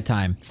and buy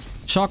time.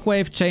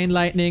 Shockwave, Chain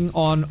Lightning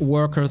on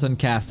workers and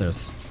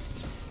casters.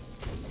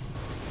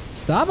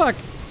 Starbuck.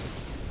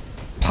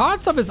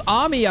 Parts of his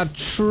army are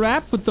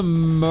trapped with the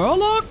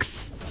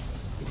Murlocs?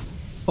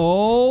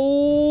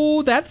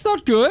 Oh, that's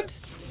not good.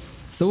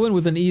 Soin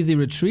with an easy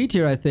retreat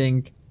here, I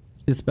think.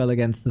 Dispel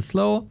against the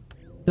slow.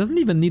 Doesn't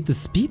even need the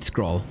speed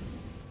scroll.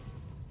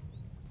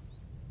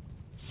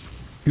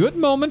 Good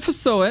moment for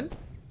Soin.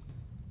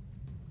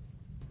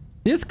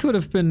 This could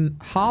have been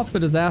half a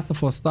disaster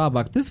for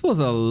Starbuck. This was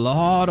a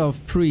lot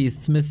of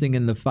priests missing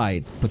in the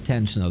fight,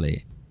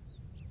 potentially.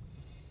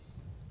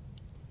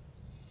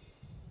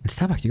 And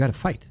Starbuck, you gotta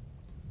fight.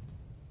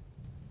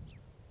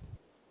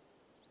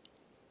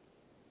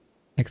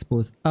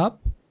 Expo's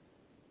up,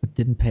 but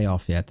didn't pay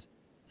off yet.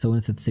 So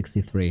it's at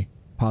 63.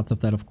 Parts of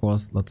that, of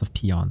course, lots of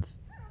peons.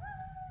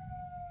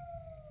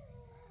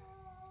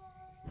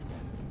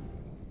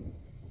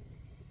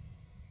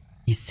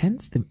 He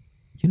sends the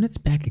units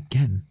back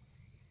again.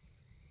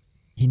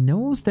 He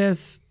knows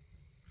there's...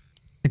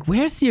 Like,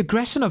 where's the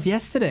aggression of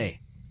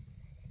yesterday?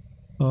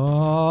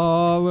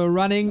 Oh, we're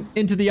running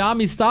into the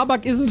army.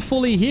 Starbuck isn't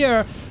fully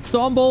here.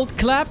 Stormbolt,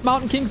 clap,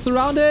 Mountain King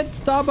surrounded.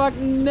 Starbuck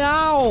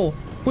now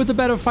with a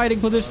better fighting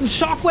position.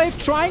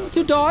 Shockwave trying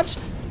to dodge.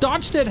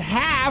 Dodged at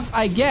half,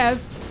 I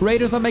guess.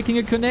 Raiders are making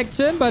a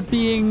connection, but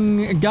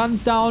being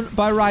gunned down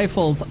by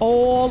rifles.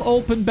 All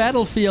open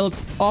battlefield.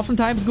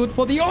 Oftentimes good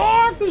for the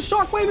Orc. The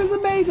Shockwave is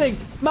amazing.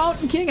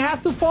 Mountain King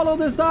has to follow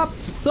this up.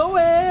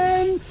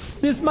 Soin,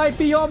 this might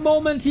be your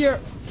moment here.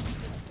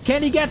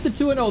 Can he get the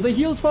 2-0? The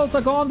heal scrolls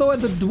are gone though,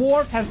 and the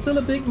Dwarf has still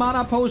a big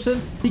mana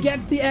potion. He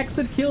gets the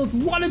exit kills.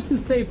 Wanted to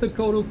save the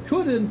Kodo,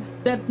 couldn't.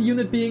 That's the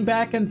unit being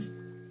back, and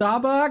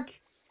Starbuck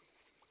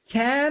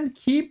can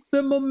keep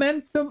the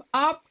momentum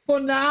up for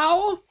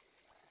now.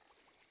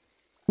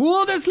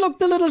 Ooh, this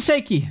looked a little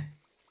shaky.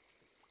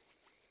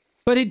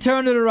 But he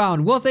turned it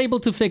around, was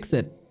able to fix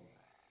it.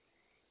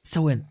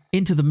 Soin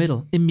into the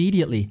middle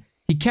immediately.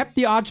 He kept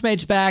the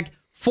Archmage back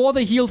for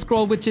the heal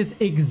scroll, which is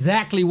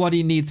exactly what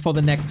he needs for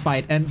the next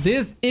fight. And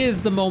this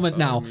is the moment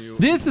now.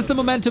 This is the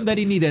momentum that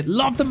he needed.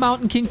 Love the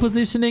Mountain King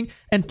positioning,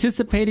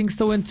 anticipating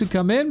Soin to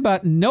come in,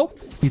 but nope.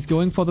 He's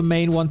going for the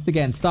main once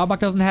again. Starbuck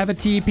doesn't have a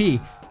TP.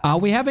 Are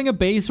we having a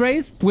base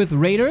race with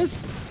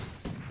Raiders?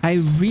 I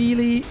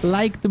really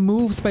like the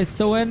moves by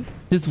Soin.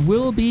 This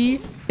will be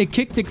a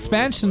kicked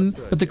expansion,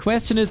 but the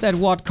question is at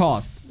what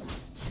cost?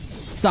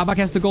 Starbuck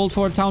has the gold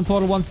for a town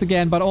portal once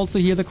again, but also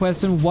here the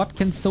question, what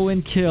can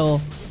Soin kill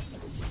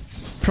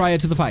prior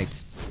to the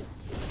fight?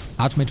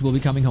 Archmage will be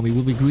coming home. He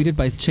will be greeted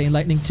by Chain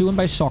Lightning 2 and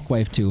by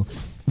Shockwave 2.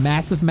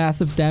 Massive,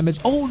 massive damage.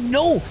 Oh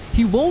no!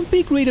 He won't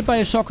be greeted by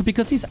a Shockwave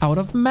because he's out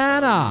of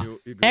mana.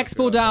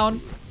 Expo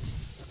down.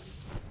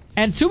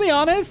 And to be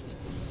honest,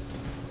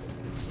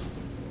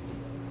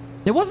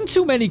 there wasn't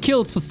too many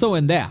kills for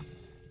Soin there.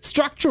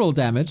 Structural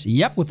damage,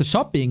 yep, with the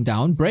shop being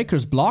down.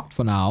 Breakers blocked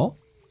for now.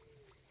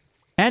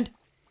 And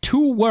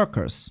 2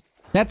 workers.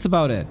 That's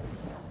about it.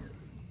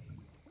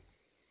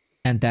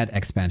 And that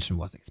expansion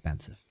was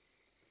expensive.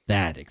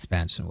 That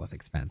expansion was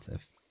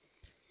expensive.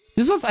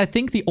 This was, I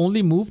think, the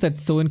only move that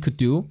Soin could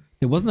do.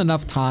 There wasn't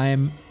enough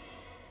time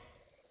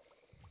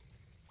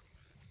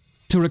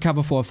to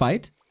recover for a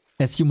fight,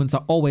 as humans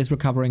are always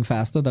recovering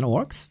faster than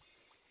orcs.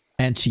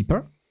 And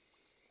cheaper.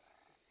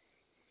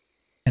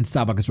 And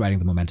Starbuck is riding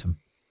the momentum.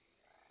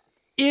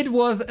 It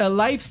was a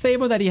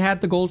lifesaver that he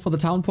had the gold for the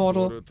town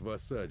portal.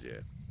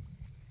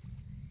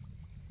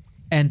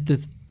 And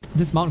this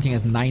Mountain King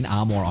has 9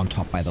 armor on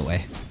top, by the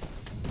way.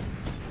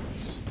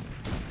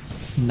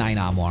 9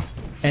 armor.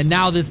 And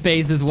now this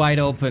base is wide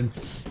open.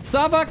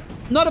 Starbuck,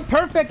 not a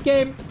perfect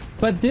game,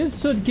 but this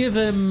should give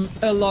him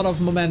a lot of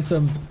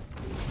momentum.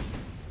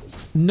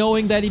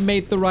 Knowing that he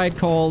made the right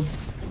calls.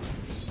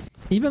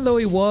 Even though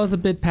he was a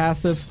bit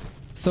passive.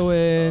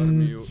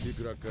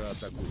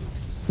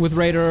 With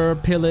Raider,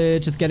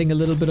 Pillage is getting a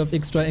little bit of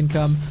extra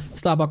income.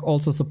 Starbuck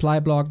also supply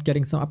blocked,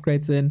 getting some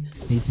upgrades in.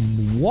 He's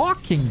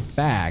walking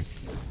back.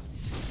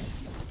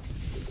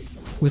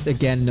 With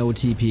again no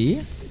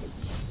TP.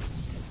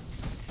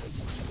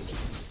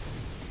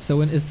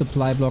 Soin is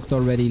supply blocked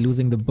already,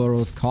 losing the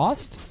burrow's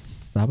cost.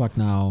 Starbuck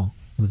now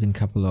losing a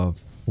couple of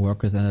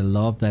workers, and I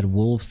love that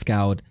Wolf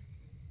Scout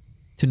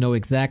to know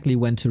exactly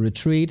when to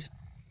retreat.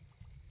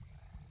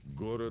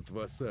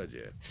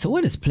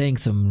 Soin is playing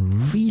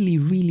some really,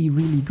 really,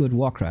 really good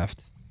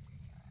Warcraft.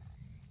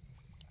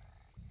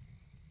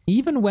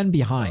 Even when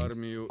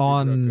behind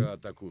on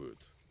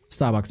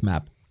Starbuck's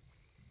map.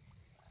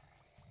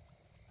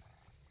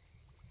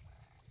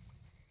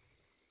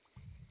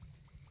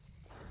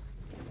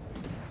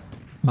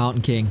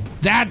 Mountain King.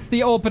 That's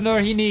the opener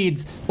he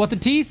needs. What the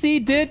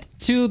TC did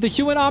to the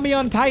human army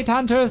on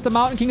Tidehunters, the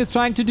Mountain King is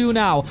trying to do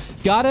now.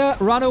 Gotta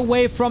run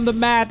away from the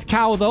Mad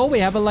Cow, though. We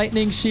have a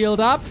lightning shield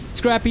up.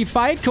 Scrappy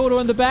fight.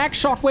 Kodo in the back.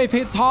 Shockwave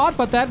hits hard,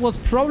 but that was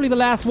probably the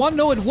last one.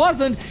 No, it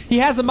wasn't. He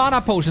has a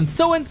mana potion.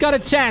 Soin's got a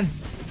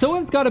chance.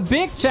 Soin's got a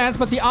big chance,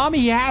 but the army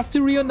he has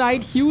to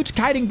reunite. Huge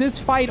kiting this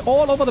fight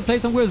all over the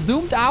place, and we're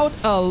zoomed out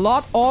a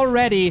lot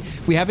already.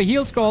 We have a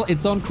heal scroll.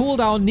 It's on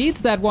cooldown.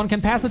 Needs that one. Can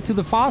pass it to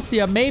the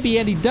Farseer, maybe,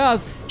 and he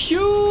does.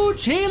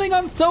 Huge healing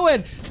on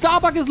Soin.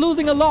 Starbuck is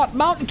losing a lot.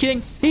 Mountain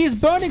King, he's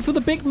burning through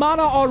the big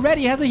mana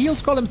already. Has a heal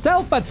scroll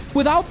himself, but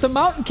without the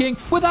Mountain King,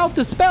 without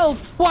the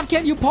spells, what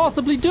can you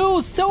possibly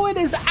do? Soin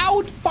is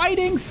out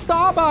fighting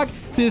Starbuck.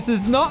 This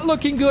is not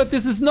looking good.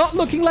 This is not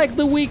looking like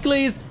the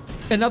weeklies.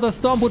 Another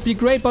storm would be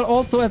great, but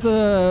also as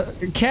a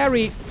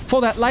carry for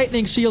that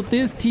lightning shield,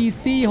 this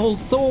TC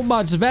holds so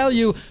much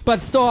value.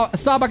 But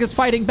Starbuck is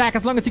fighting back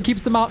as long as he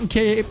keeps the Mountain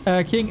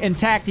King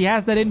intact. He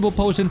has that Invo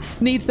Potion,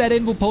 needs that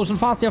Invo Potion.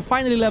 Farseer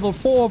finally level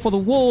 4 for the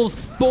Wolves.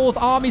 Both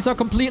armies are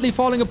completely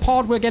falling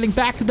apart. We're getting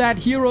back to that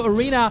hero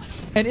arena.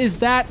 And is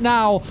that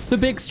now the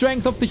big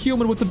strength of the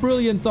human with the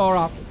Brilliance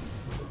Aura?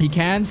 He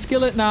can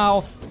skill it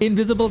now.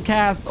 Invisible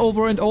casts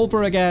over and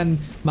over again.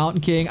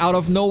 Mountain King out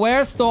of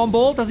nowhere.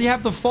 Stormbolt. Does he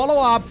have the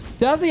follow-up?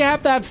 Does he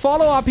have that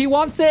follow-up? He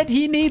wants it.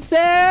 He needs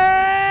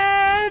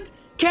it.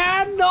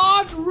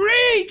 Cannot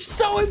reach.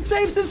 Soin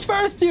saves his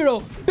first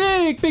hero.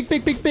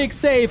 Big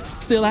save.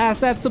 Still has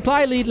that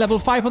supply lead. Level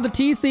 5 on the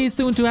TC.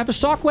 Soon to have a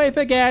shockwave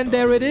again.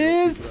 There it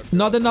is.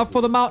 Not enough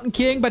for the Mountain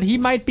King, but he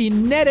might be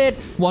netted.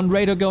 One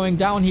Raider going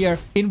down here.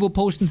 Invo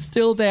Potion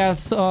still there.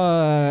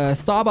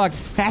 Starbuck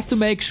has to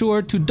make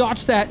sure to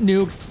dodge that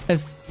nuke,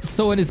 as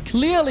Soin is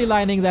clearly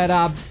lining that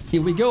up.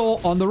 Here we go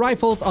on the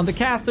rifles, on the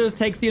casters.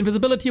 Takes the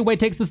invisibility away,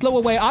 takes the slow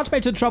away.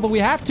 Archmage in trouble. We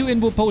have 2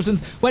 Invo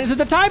Potions. When is it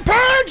the time?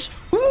 Purge!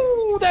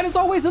 Ooh, that is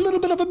always a little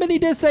bit of a mini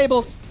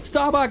disable.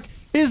 Starbuck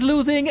is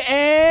losing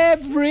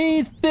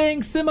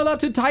everything, similar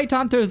to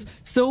Tidehunters.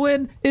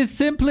 Soin is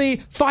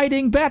simply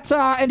fighting better,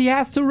 and he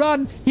has to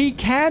run. He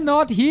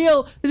cannot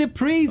heal. The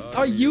priests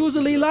are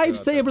usually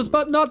lifesavers,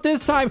 but not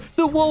this time.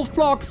 The wolf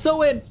block.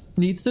 Soin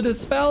needs to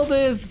dispel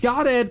this.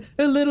 Got it.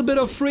 A little bit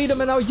of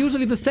freedom, and now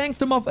usually the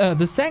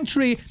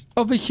sanctuary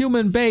of a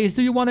human base.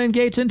 Do you want to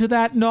engage into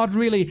that? Not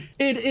really.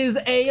 It is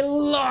a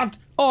lot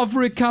of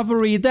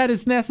recovery that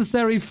is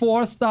necessary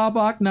for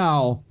Starbuck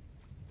now.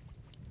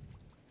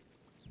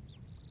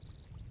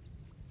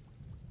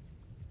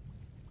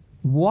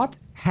 What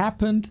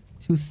happened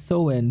to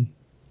Soin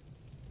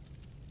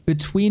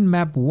between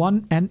map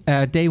 1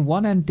 and day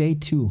 1 and day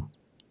 2?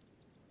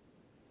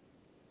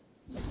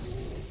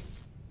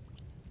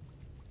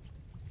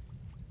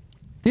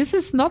 This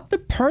is not the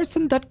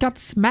person that got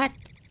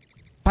smacked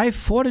by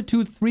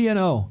Fortitude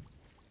 3-0.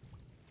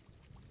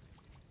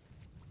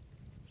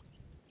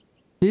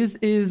 This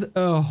is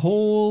a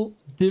whole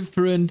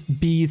different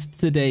beast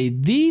today.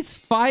 These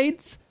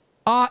fights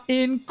are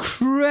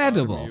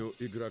incredible.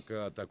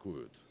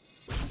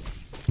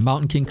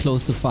 Mountain King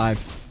close to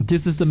 5.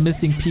 This is the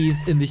missing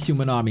piece in the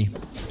human army.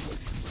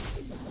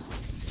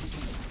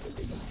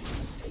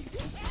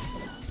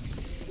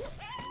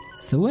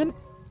 Soin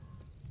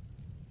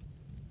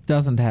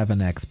doesn't have an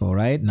expo,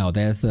 right? No,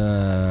 there's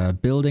a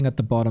building at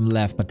the bottom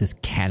left, but this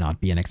cannot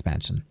be an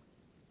expansion.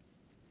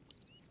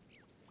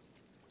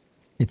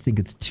 I think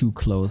it's too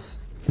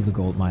close to the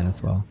gold mine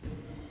as well.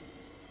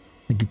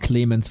 Thank you,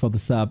 Clemens, for the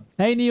sub.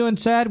 Hey, Neo and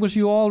Chad, wish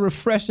you all a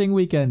refreshing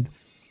weekend.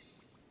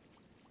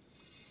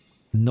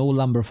 No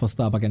lumber for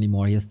Starbuck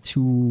anymore. He has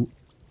 2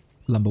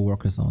 lumber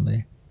workers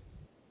only.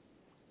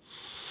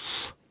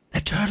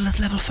 The turtle is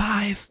level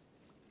 5.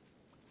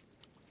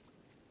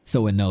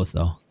 Soin knows,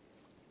 though.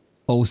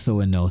 Oh,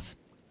 Soin knows.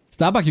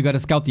 Starbuck, you gotta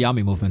scout the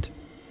army movement.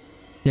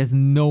 There's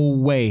no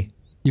way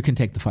you can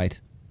take the fight.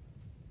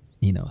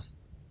 He knows.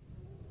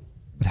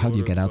 But how do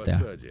you get out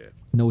there?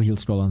 No heal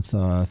scroll on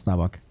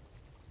Starbuck.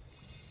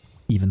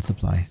 Even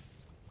supply.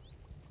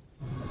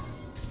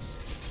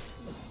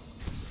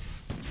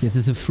 This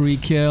is a free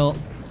kill.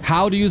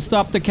 How do you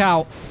stop the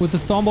cow? With the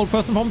Stormbolt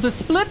first and foremost. The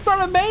splits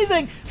are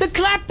amazing. The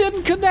clap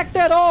didn't connect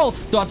at all.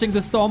 Dodging the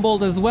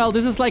Stormbolt as well.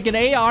 This is like an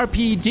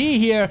ARPG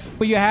here,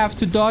 where you have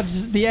to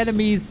dodge the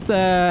enemy's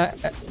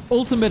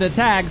ultimate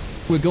attacks.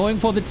 We're going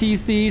for the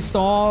TC.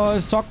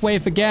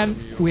 Shockwave again.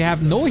 We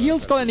have no heal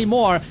scroll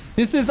anymore.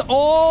 This is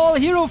all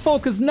hero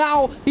focus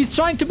now. He's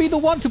trying to be the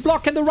one to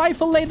block, and the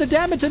rifle lay the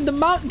damage, and the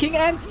Mountain King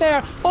ends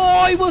there.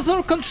 Oh, he was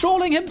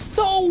controlling him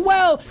so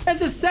well. And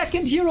the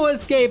second hero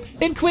escape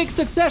in quick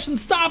succession.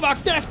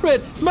 Starbuck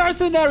desperate.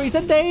 Mercenaries,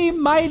 and they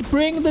might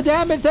bring the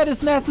damage that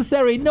is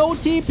necessary. No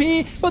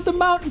TP, but the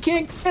Mountain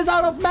King is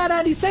out of mana,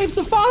 and he saves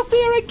the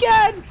Farseer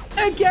again.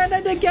 Again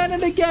and again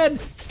and again.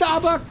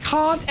 Starbuck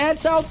can't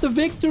edge out the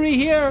victory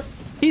here.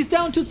 He's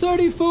down to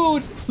 30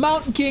 food.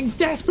 Mountain King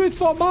desperate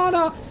for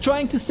mana,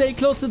 trying to stay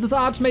close to the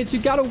Archmage. You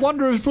gotta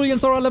wonder if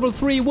Brilliance Aura level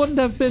 3 wouldn't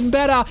have been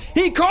better.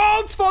 He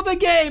calls for the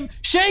game,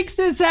 shakes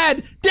his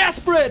head,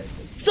 desperate.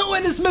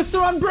 Soin is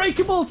Mr.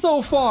 Unbreakable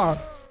so far.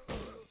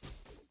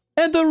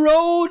 And the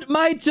road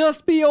might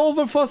just be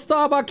over for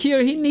Starbuck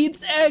here. He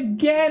needs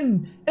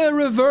again a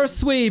reverse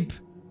sweep.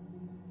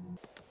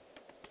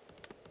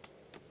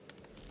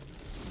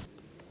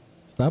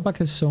 Starbuck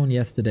has shown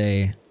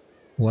yesterday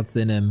what's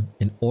in him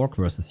in Orc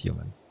versus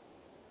Human.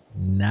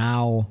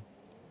 Now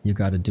you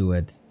gotta do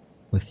it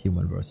with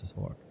Human versus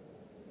Orc.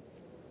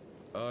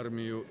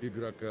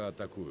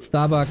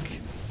 Starbuck,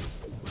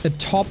 a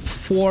top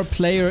 4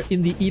 player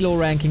in the ELO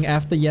ranking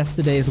after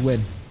yesterday's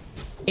win.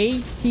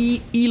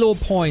 80 ELO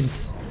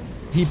points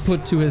he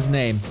put to his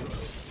name.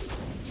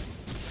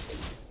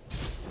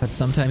 But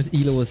sometimes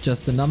ELO is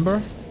just a number.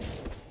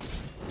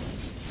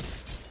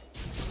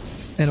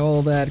 And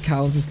all that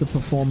counts is the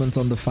performance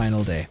on the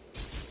final day.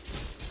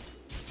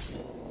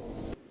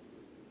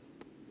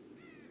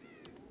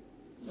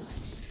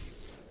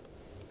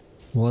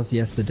 Was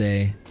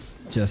yesterday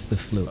just a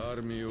fluke.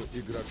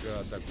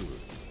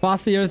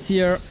 Farseer's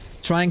here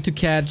trying to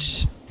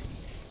catch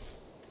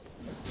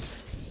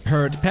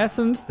hurt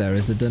peasants. There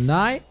is a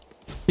deny.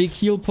 Big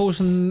heal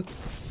potion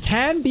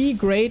can be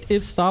great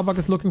if Starbuck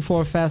is looking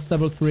for a fast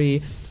level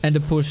 3 and a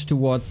push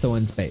towards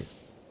Soin's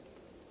base.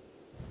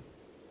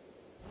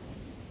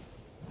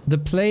 The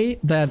play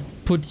that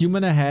put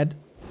Human ahead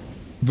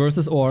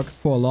versus Orc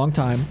for a long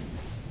time.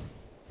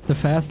 The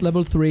fast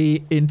level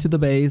 3 into the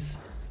base.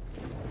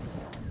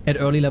 At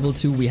early level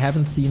 2, we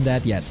haven't seen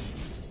that yet.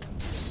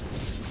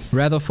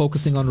 Rather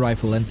focusing on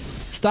rifle. And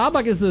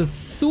Starbuck is a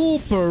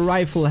super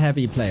rifle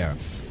heavy player.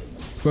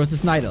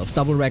 Versus Night Elf,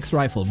 double Rex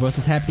rifle.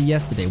 Versus Happy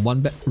yesterday,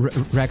 one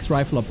Rex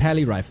rifle or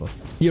Pally rifle.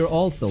 Here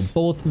also,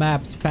 both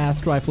maps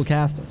fast rifle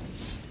casters.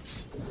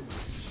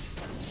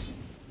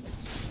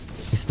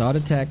 We start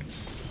attack.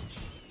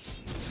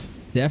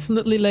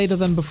 Definitely later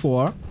than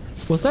before.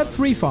 Was that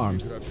 3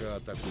 farms?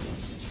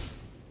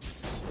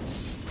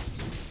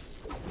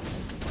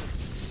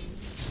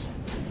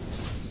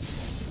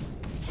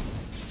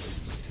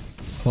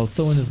 While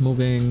Soin is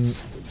moving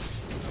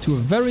to a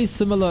very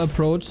similar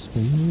approach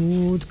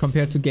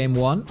compared to game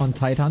 1 on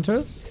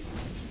Tidehunters.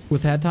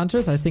 With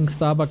Headhunters, I think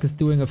Starbuck is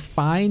doing a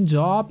fine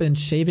job in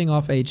shaving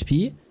off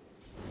HP.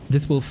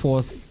 This will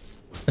force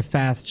a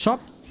fast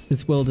chop.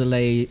 This will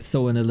delay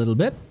Soin a little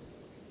bit.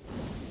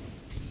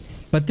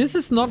 But this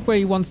is not where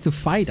he wants to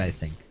fight, I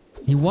think.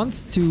 He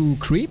wants to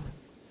creep.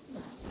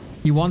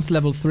 He wants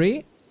level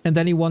 3. And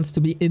then he wants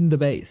to be in the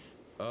base.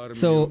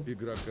 So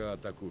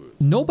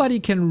nobody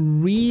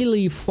can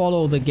really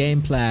follow the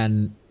game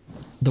plan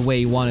the way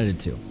he wanted it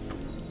to.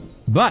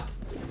 But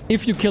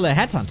if you kill a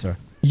Headhunter,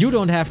 you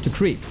don't have to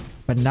creep.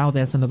 But now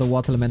there's another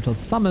Water Elemental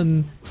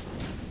summon.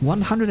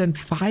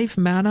 105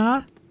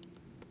 mana.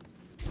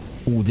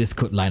 Ooh, this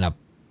could line up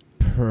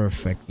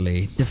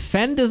perfectly.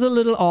 Defend is a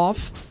little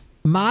off.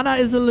 Mana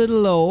is a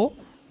little low.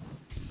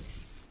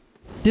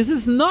 This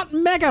is not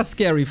mega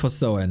scary for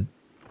Soin.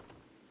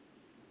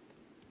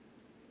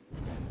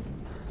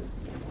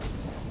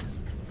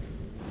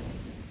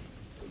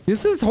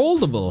 This is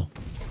holdable.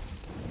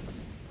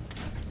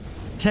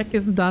 Tech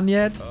isn't done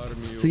yet.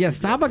 So yeah,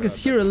 Starbuck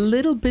is here a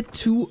little bit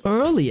too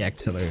early,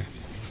 actually.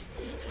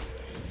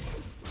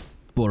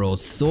 Burrow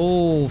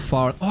so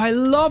far. Oh, I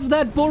love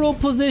that Burrow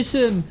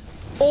position.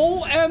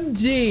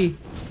 OMG.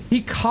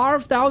 He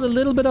carved out a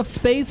little bit of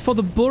space for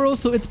the Burrow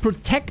so it's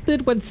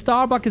protected when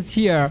Starbuck is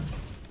here.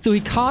 So he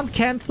can't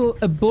cancel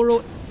a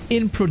Burrow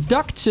in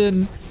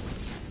production,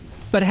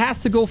 but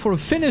has to go for a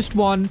finished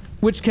one,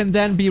 which can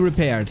then be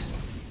repaired.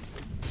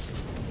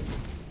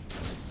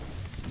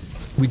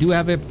 We do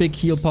have a big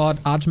heal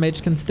pod.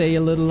 Archmage can stay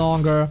a little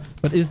longer,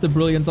 but is the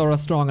Brilliant Aura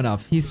strong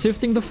enough? He's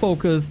shifting the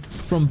focus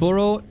from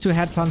Burrow to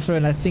Headhunter,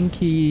 and I think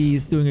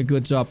he's doing a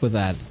good job with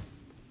that.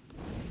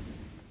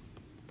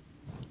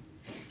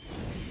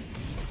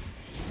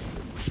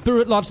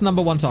 Spirit Lodge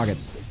 #1 target.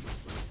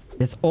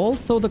 There's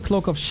also the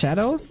Cloak of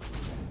Shadows.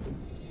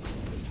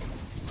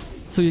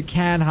 So you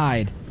can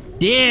hide.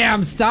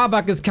 Damn,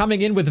 Starbuck is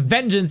coming in with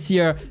vengeance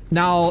here.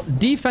 Now,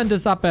 defend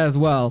is up as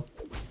well.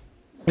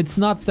 It's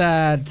not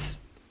that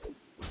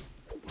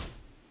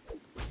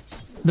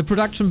the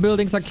production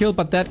buildings are killed,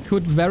 but that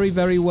could very,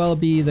 very well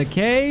be the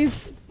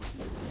case.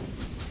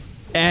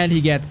 And he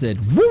gets it.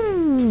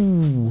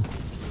 Woo!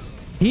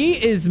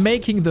 He is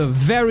making the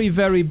very,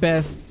 very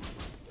best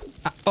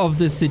of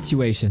this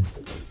situation.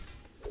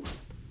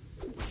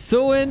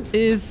 Soin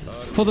is,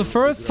 for the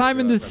first time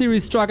in this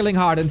series, struggling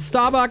hard. And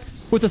Starbuck,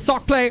 with the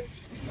sock play,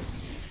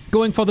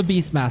 going for the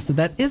Beastmaster.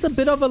 That is a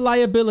bit of a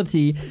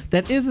liability.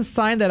 That is a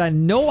sign that I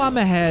know I'm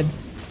ahead.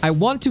 I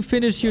want to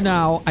finish you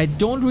now. I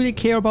don't really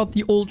care about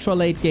the ultra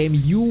late game.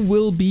 You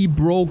will be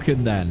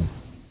broken then.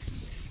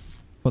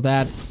 For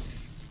that.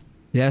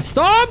 Yeah,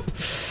 stop!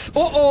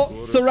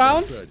 Uh-oh,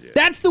 surround.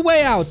 That's the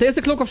way out. There's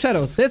the Cloak of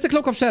Shadows. There's the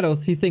Cloak of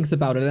Shadows. He thinks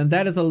about it. And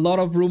that is a lot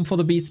of room for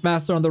the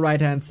Beastmaster on the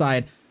right-hand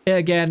side.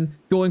 Again,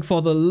 going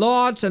for the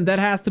Lodge. And that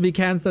has to be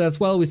cancelled as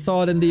well. We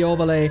saw it in the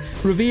overlay.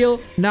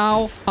 Reveal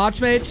now.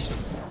 Archmage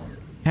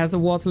has a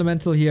Water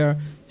Elemental here.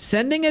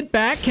 Sending it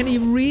back. Can he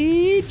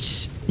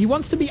reach? He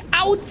wants to be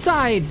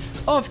outside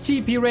of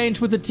TP range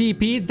with the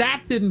TP.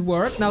 That didn't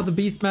work. Now the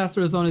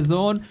Beastmaster is on his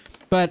own.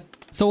 But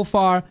So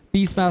far,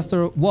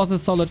 Beastmaster was a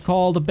solid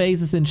call. The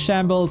base is in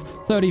shambles.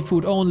 30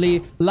 food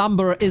only.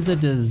 Lumber is a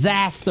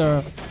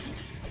disaster.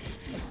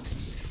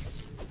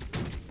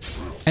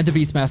 And the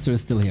Beastmaster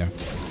is still here.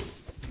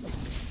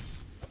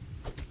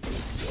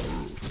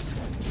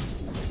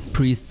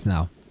 Priests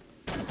now.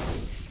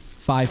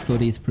 5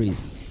 footies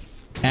priests.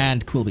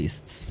 And cool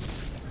beasts.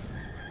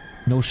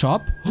 No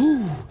shop?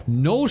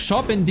 No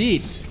shop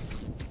indeed.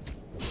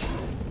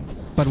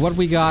 But what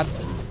we got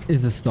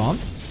is a Stomp.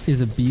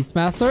 Is a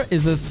Beastmaster.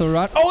 Is a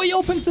Surround. Oh, he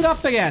opens it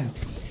up again.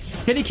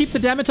 Can he keep the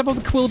damage up of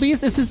the Quill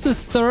Beast? Is this the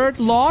third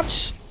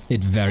launch?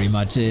 It very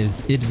much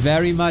is. It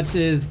very much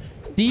is.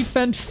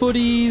 Defend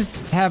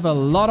footies have a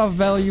lot of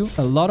value.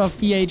 A lot of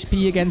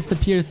EHP against the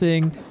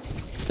piercing.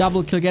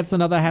 Double kill gets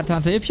another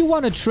Headhunter. If you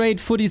want to trade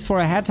footies for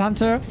a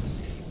Headhunter,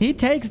 he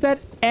takes that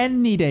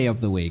any day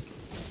of the week.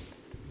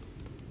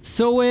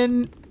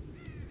 Soin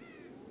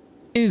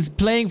is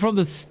playing from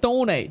the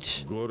Stone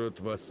Age. But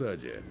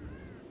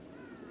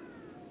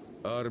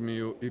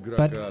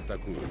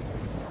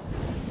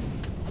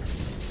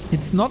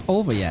it's not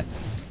over yet.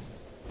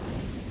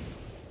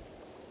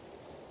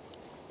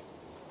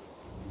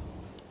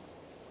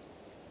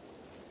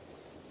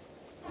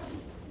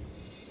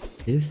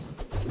 This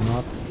is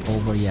not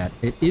over yet.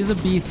 It is a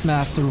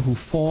Beastmaster who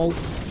falls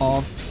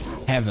off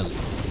heavily.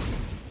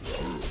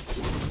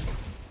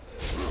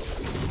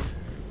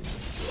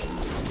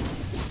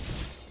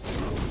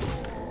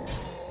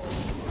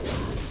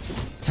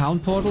 Town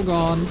portal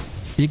gone.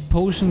 Big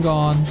potion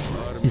gone.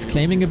 He's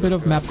claiming a bit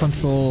of map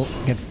control.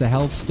 Gets the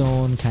health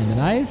stone. Kinda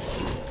nice.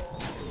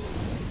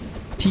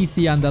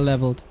 TC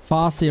underleveled.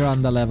 Farseer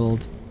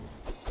underleveled.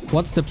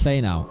 What's the play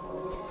now?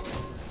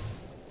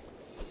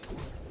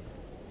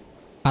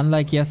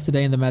 Unlike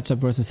yesterday in the matchup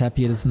versus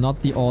Happy, it is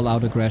not the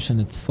all-out aggression.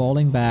 It's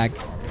falling back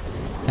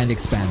and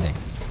expanding.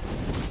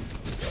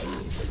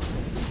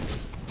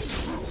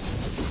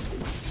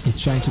 He's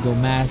trying to go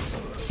mass.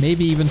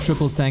 Maybe even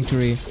triple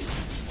sanctuary.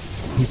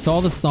 He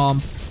saw the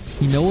Stomp.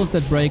 He knows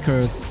that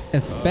breakers,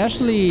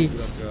 especially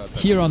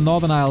here on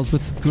Northern Isles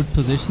with good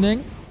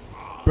positioning,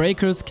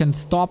 breakers can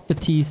stop the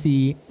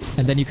TC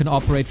and then you can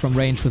operate from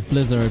range with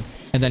Blizzard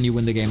and then you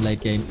win the game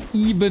late game,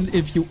 even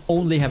if you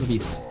only have a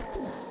Beastmaster.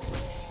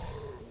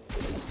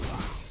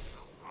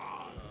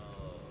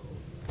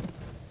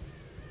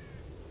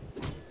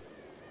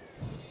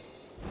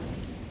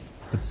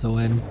 But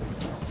Soin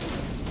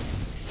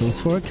goes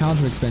for a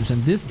counter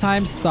expansion. This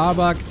time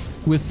Starbuck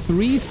with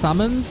 3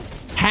 summons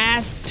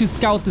has to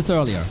scout this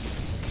earlier.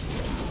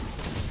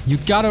 You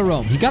gotta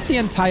roam. He got the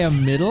entire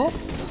middle.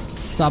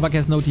 Starbuck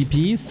has no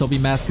TPs. Sobi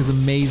Mask is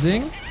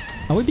amazing.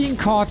 Are we being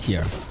caught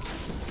here?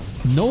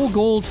 No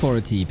gold for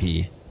a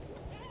TP.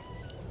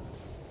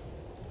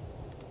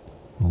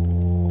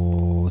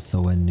 Oh,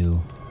 Soin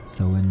knew.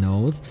 Soin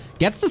knows.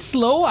 Gets the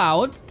slow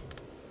out.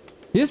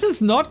 This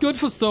is not good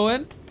for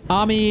Soin.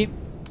 Army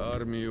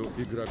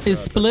is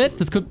split.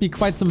 This could be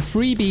quite some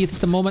freebies.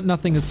 At the moment,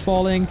 nothing is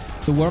falling.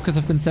 The workers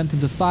have been sent to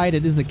the side.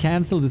 It is a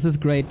cancel. This is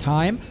great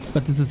time.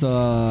 But this is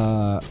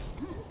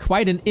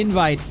quite an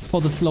invite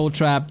for the slow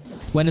trap.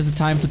 When is the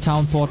time to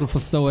town portal for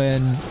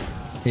Soin?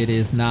 It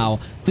is now.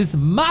 This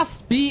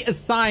must be a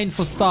sign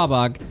for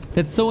Starbuck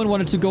that Soin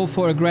wanted to go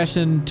for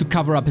aggression to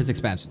cover up his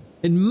expansion.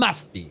 It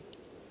must be.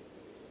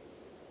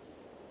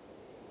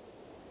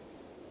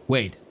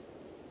 Wait.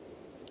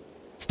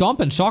 Stomp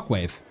and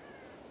Shockwave.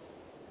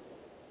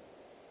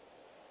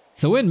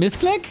 Soin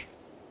misclick?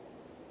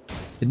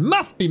 It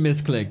must be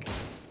misclick.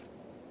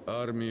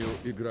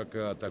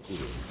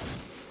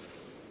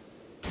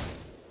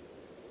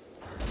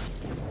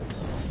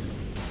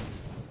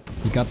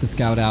 He got the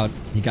scout out.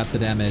 He got the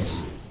damage.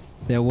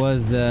 There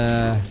was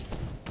a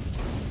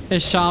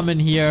shaman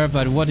here,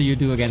 but what do you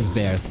do against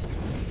bears?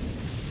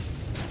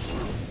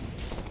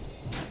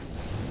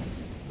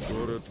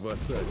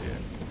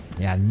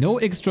 Yeah, no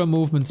extra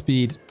movement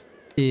speed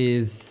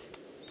is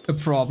a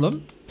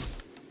problem.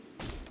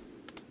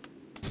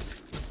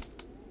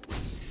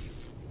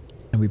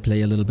 And we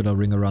play a little bit of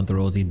Ring Around the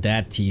Rosie.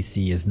 That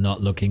TC is not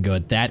looking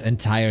good. That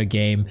entire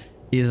game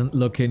isn't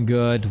looking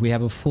good. We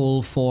have a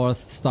full force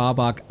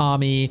Starbuck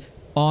army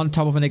on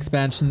top of an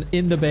expansion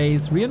in the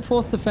base.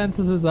 Reinforced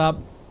defenses is up.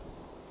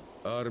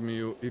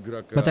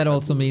 But that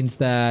also means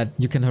that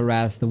you can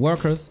harass the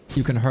workers.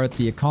 You can hurt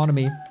the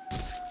economy.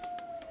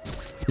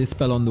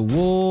 Dispel on the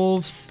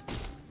wolves.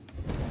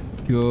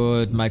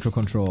 Good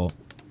microcontrol.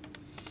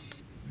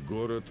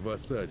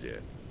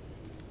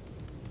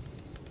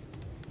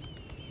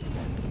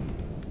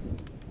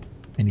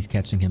 And he's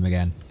catching him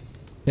again.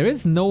 There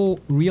is no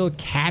real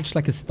catch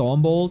like a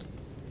Stormbolt,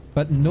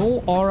 but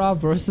no aura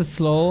versus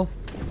slow.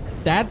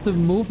 That's a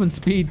movement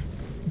speed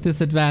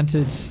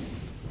disadvantage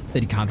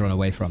that he can't run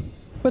away from.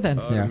 With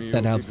End Snare,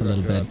 that helps a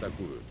little bit.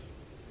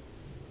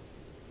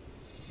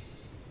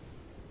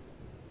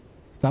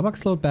 Starbuck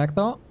slowed back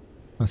though.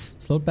 Or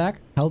slowed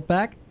back, held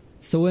back.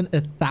 Soin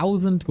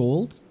 1,000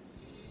 gold.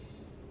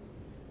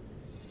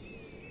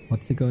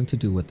 What's he going to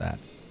do with that?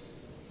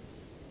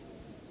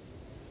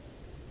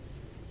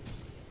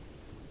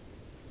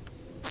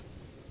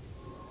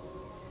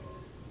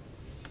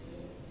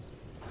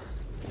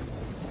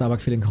 Starbuck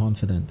feeling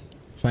confident.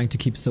 Trying to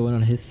keep Soin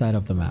on his side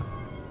of the map.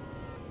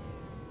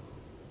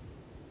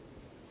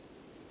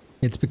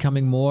 It's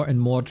becoming more and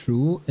more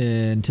true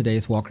in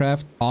today's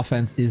Warcraft.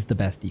 Offense is the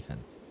best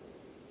defense.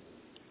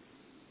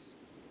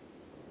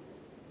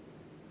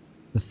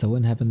 Does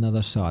Soin have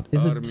another shot?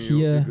 Is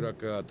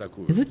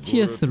it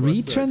tier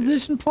 3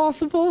 transition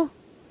possible?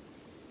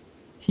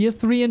 Tier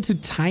 3 into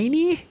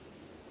tiny?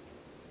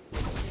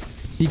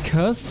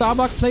 Because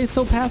Starbuck plays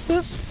so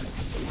passive?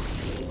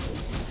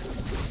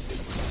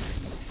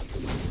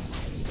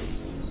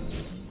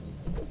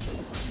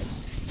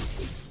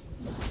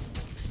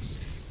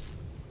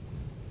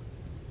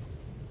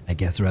 I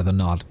guess rather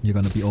not. You're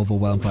gonna be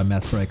overwhelmed by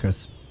mass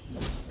breakers.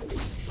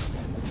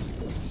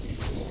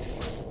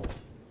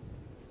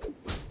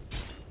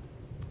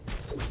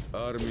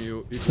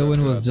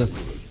 Soin was just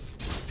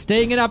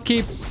staying in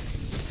upkeep.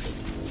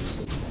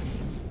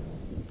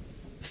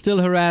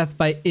 Still harassed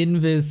by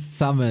invis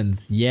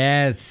summons.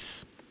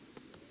 Yes.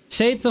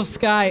 Shades of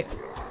Sky.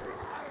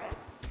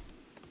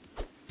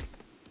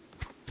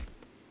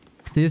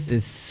 This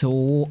is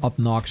so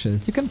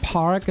obnoxious. You can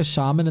park a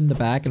shaman in the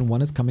back and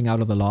one is coming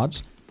out of the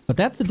lodge. But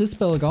that's a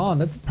dispel gone.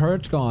 That's a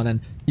purge gone. And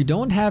you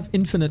don't have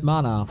infinite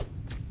mana.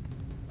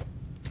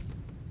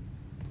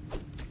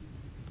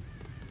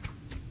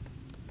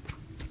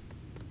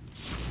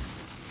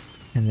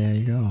 And there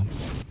you go.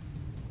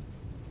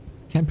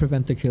 Can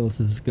prevent the kills.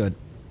 This is good.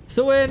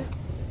 Soin,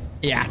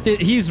 yeah,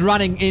 he's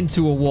running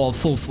into a wall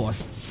full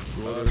force.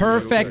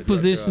 Perfect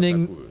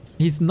positioning.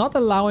 He's not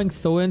allowing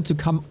Soin to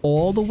come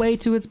all the way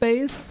to his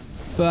base,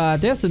 but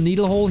there's the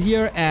needle hole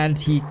here and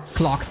he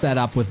clocks that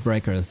up with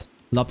breakers.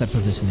 Love that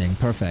positioning.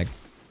 Perfect.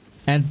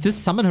 And this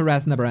summon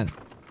harass never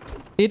ends.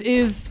 It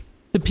is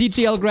the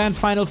PGL Grand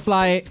Final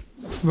Fly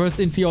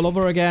versus Infi all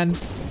over again.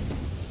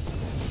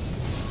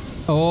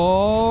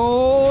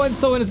 Oh, and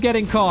Soin is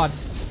getting caught.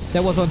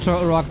 That was on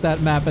Rock,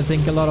 that map. I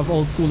think a lot of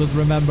old schoolers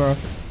remember.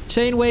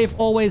 Chain Wave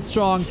always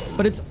strong,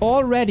 but it's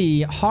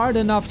already hard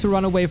enough to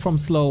run away from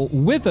slow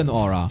with an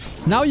aura.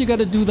 Now you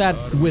gotta do that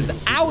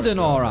without an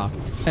aura.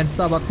 And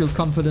Starbuck feels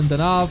confident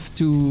enough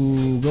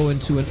to go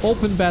into an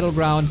open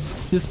battleground.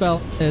 This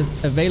spell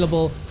is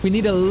available. We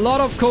need a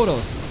lot of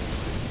Kodos.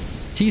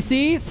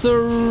 TC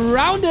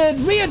surrounded,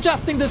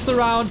 readjusting this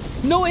around.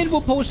 No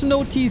Invo Potion, no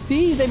TC.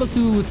 He's able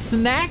to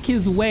snack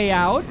his way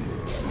out.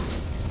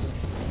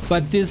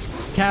 But this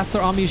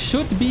caster army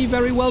should be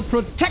very well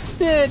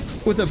protected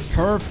with a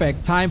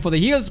perfect time for the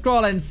heal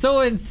scroll, and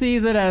Soin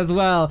sees it as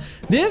well.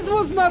 This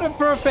was not a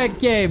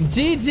perfect game.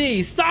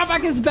 GG.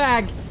 Starbuck is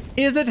back.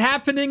 Is it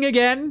happening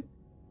again?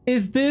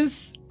 Is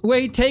this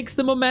where he takes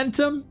the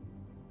momentum?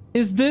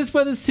 Is this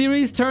where the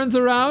series turns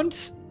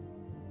around?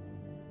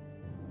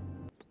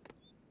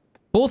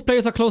 Both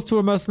players are close to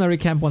a mercenary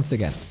camp once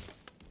again.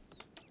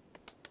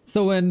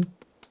 Soin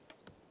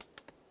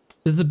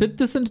is a bit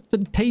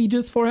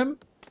disadvantageous for him,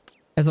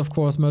 as of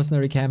course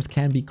mercenary camps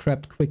can be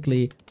crept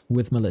quickly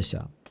with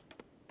militia.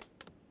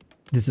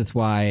 This is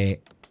why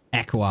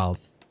Echo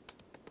Owls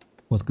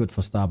was good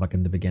for Starbuck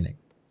in the beginning.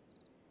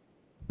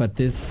 But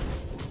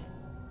this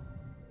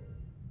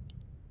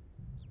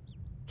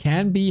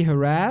can be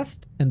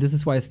harassed, and this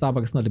is why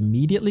Starbuck is not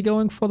immediately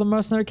going for the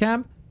mercenary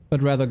camp,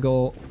 but rather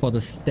go for the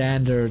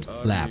standard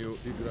lab.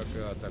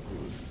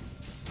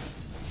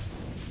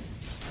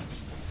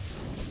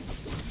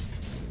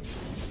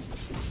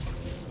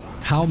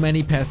 How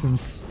many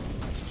peasants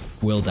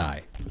will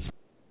die?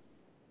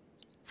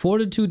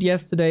 Fortitude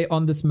yesterday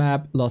on this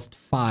map lost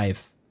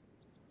 5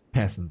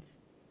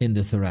 peasants in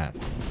this harass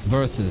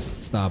versus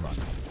Starbuck.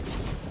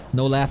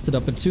 No lasted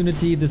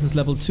opportunity. This is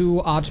level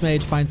 2.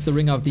 Archmage finds the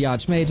ring of the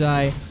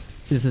Archmagi.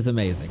 This is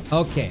amazing.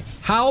 Okay,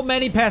 how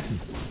many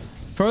peasants?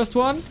 First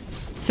one,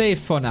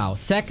 safe for now.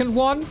 Second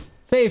one,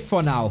 safe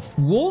for now.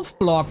 Wolf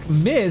block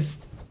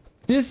missed.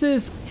 This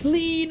is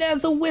clean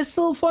as a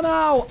whistle for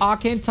now.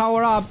 Arcane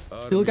Tower up.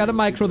 Still gotta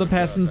micro the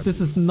peasants.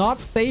 This is not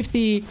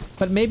safety,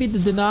 but maybe the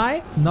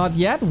deny. Not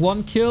yet.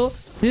 1 kill.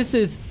 This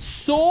is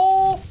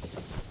so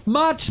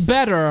much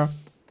better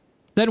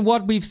than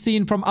what we've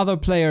seen from other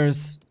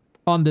players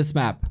on this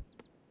map.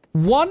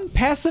 1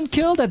 peasant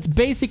kill, that's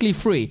basically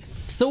free.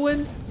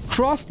 Soin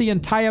crossed the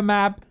entire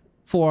map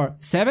for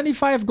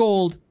 75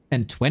 gold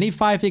and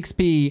 25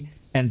 XP,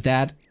 and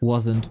that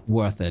wasn't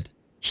worth it.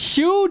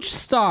 Huge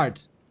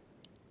start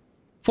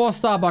for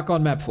Starbuck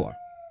on map 4.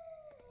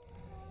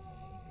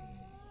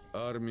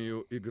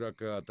 Армию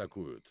игрока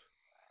атакуют.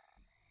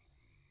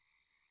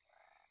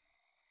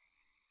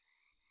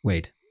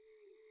 Wait.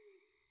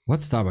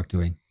 What's Starbuck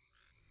doing?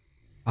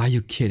 Are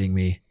you kidding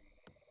me?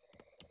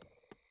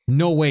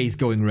 No way he's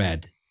going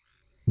red.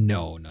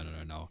 No.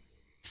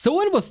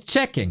 Soin was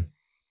checking.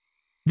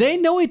 They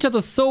know each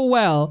other so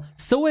well.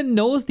 Soin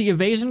knows the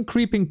evasion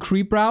creeping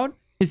creep route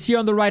is here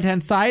on the right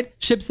hand side.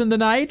 Ships in the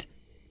night.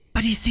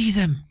 But he sees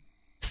him.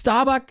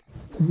 Starbuck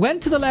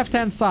went to the left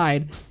hand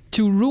side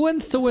to ruin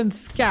Soin's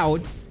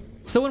scout.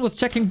 Soin was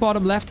checking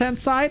bottom left hand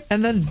side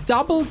and then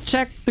double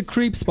checked the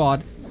creep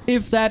spot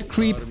if that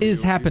creep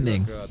is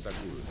happening.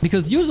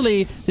 Because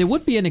usually there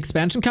would be an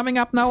expansion coming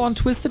up now on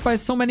Twisted by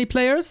so many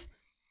players.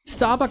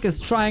 Starbuck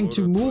is trying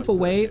to move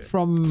away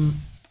from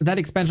that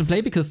expansion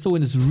play because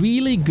Soin is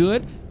really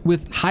good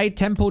with high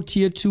tempo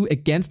tier 2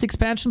 against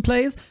expansion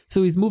plays.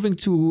 So he's moving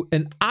to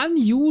an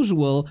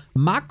unusual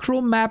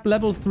macro map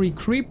level 3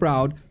 creep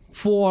route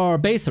for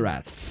base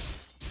harass.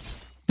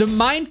 The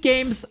mind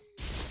games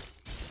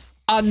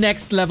are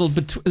next level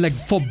like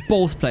for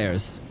both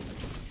players.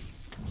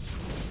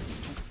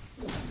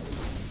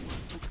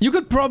 You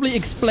could probably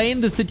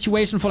explain the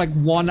situation for like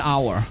 1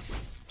 hour.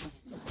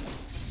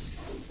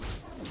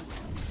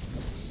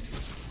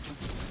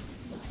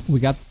 We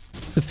got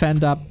the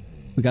fend up.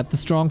 We got the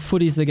strong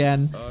footies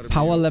again.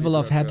 Power level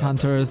of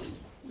headhunters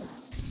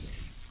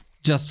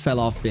just fell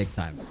off big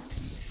time.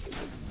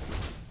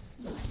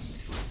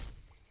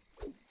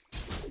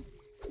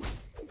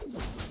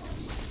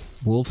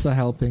 Wolves are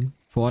helping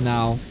for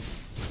now.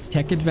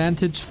 Tech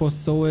advantage for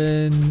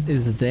Soin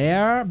is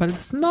there, but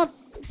it's not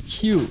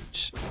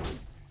huge.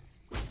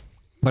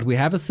 But we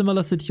have a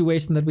similar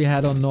situation that we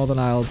had on Northern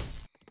Isles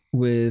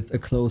with a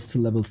close to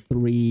level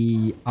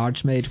 3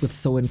 Archmage with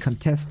Soin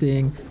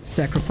contesting,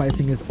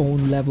 sacrificing his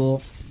own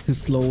level to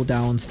slow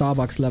down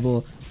Starbuck's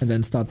level, and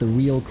then start the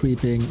real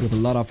creeping with a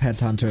lot of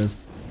headhunters.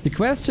 The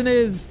question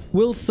is,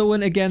 will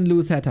Soin again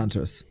lose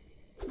headhunters?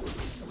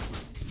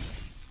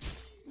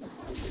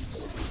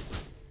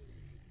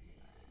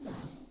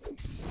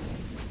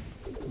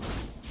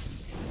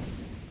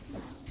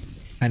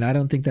 And I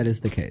don't think that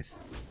is the case.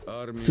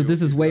 So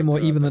this is way more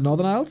even than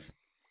Northern Isles?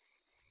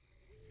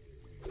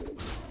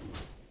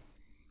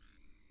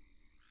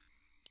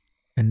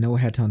 And no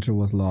headhunter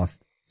was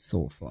lost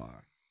so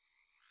far.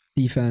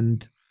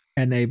 Defend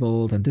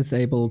enabled and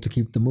disabled to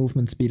keep the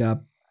movement speed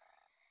up.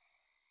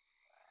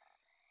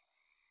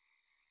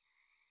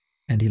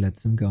 And he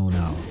lets him go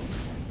now.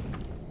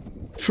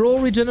 Troll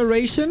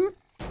regeneration?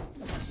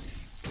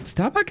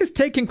 Starbuck is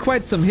taking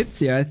quite some hits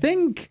here. I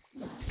think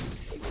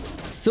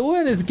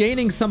Soin is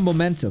gaining some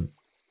momentum.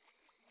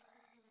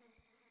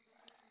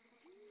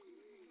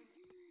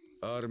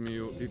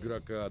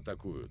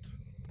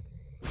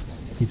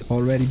 He's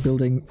already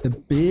building a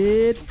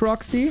bit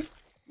proxy.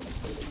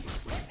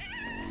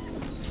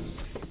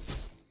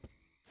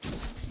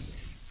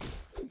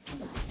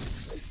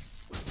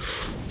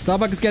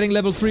 Starbuck is getting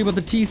level 3, but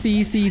the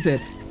TC sees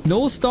it.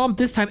 No Stomp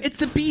this time. It's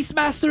the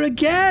Beastmaster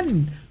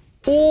again!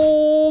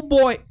 Oh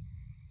boy!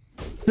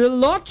 The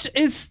Lodge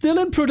is still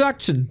in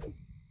production.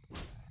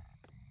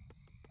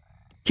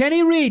 Can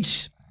he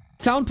reach?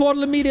 Town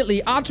Portal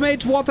immediately.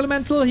 Archmage, Water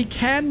Elemental. He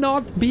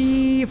cannot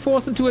be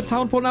forced into a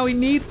Town Portal now. He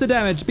needs the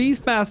damage.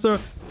 Beastmaster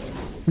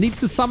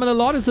needs to summon a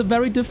lot. It's a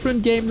very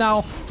different game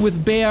now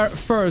with Bear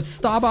first.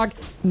 Starbuck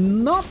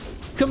not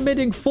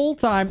committing full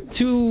time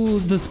to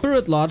the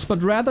Spirit Lodge,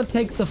 but rather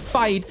take the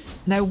fight.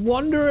 And I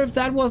wonder if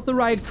that was the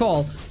right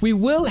call. We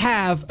will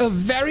have a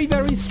very,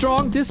 very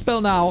strong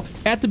Dispel now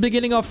at the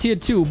beginning of Tier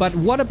 2. But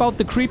what about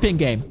the creeping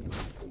game?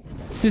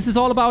 This is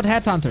all about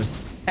headhunters.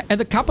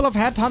 And a couple of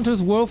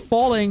headhunters were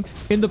falling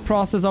in the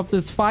process of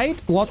this fight.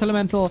 Water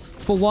Elemental,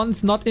 for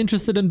once, not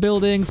interested in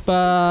buildings,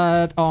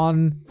 but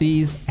on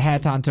these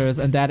headhunters.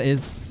 And that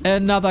is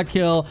another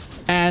kill.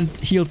 And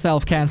heal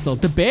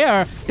self-cancelled. The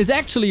Bear is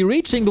actually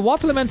reaching. The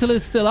Water Elemental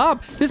is still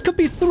up. This could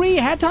be 3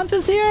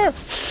 headhunters here.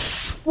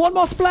 One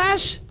more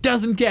splash.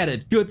 Doesn't get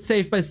it. Good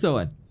save by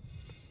Soin.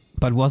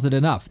 But was it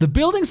enough? The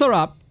buildings are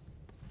up.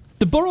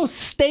 The burrows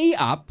stay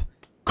up.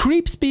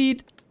 Creep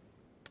speed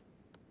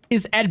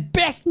is at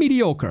best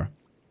mediocre.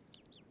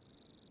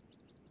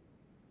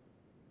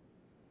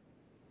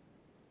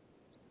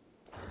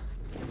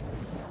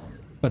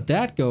 But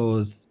that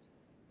goes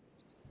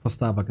for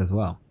Starbuck as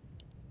well.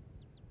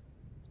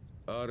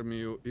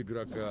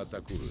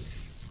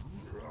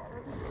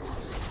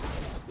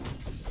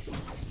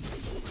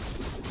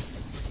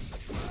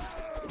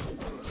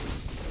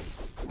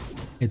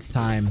 It's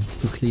time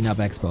to clean up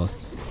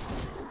Expos.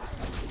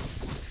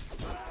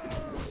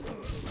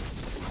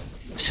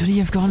 Should he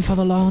have gone for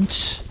the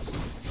launch?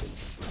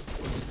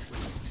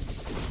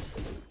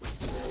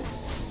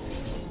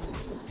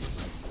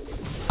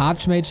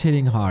 Archmage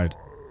hitting hard.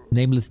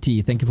 Nameless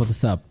T, thank you for the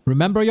sub.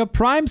 Remember your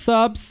Prime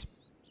subs!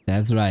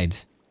 That's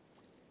right.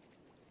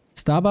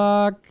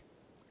 Starbuck.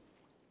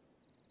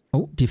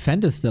 Oh,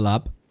 Defend is still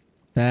up.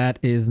 That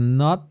is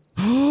not...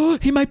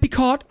 He might be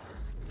caught!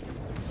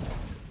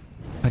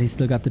 But he's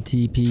still got the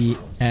TP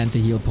and the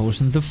heal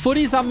potion. The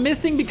footies are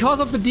missing because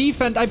of the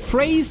defense. I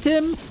praised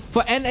him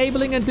for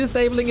enabling and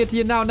disabling it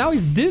here now. Now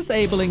he's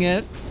disabling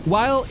it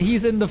while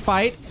he's in the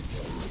fight.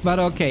 But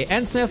okay,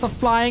 end snares are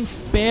flying.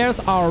 Bears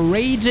are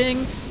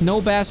raging.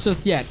 No bash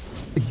just yet.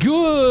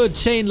 Good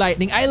Chain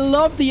Lightning. I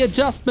love the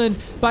adjustment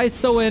by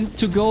Soin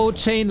to go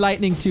Chain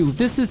Lightning too.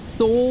 This is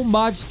so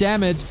much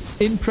damage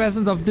in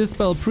presence of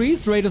Dispel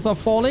Priest. Raiders are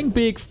falling.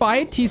 Big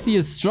fight. TC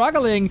is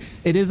struggling.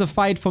 It is a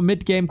fight for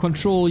mid-game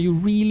control. You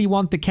really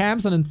want the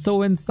camps, and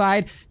so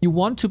inside you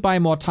want to buy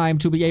more time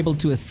to be able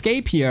to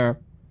escape here.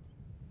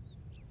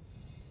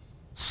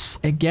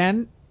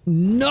 Again,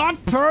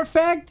 not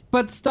perfect,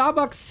 but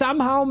Starbuck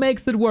somehow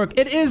makes it work.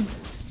 It is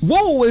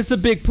Whoa, it's a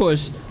big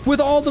push. With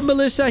all the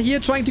militia here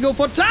trying to go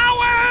for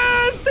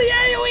towers. The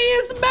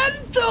AoE is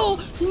mental.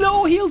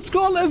 No heal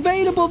scroll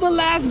available. The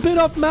last bit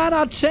of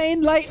mana.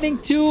 Chain Lightning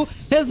 2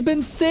 has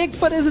been sick,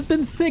 but has it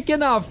been sick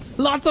enough?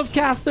 Lots of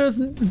casters.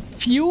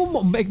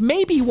 Few,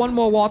 maybe one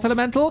more water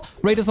elemental.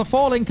 Raiders are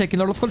falling,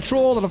 taking a lot of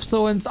control. A lot of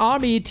Soin's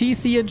army.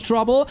 TC in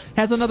trouble.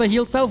 Has another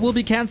heal cell. Will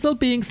be cancelled.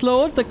 Being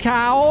slowed. The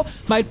cow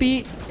might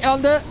be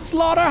on the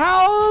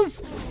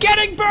slaughterhouse.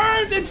 Getting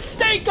burned. It's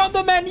steak on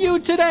the menu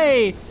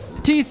today.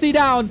 TC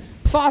down.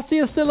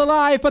 Fossey is still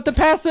alive, but the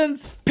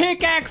peasants.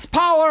 Pickaxe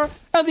power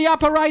on the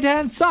upper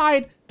right-hand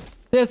side.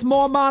 There's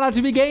more mana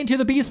to be gained here.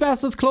 The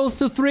Beastmaster's close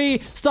to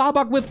 3.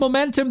 Starbuck with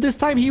momentum. This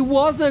time he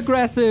was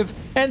aggressive.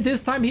 And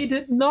this time he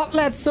did not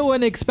let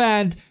Soin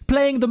expand.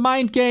 Playing the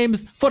mind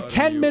games for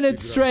 10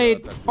 minutes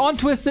straight on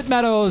Twisted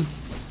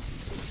Meadows.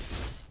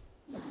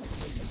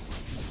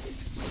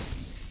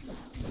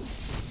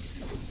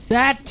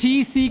 That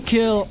TC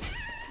kill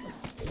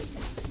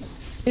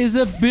is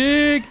a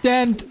big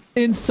dent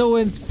in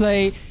Soin's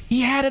play.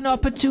 He had an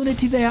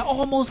opportunity there,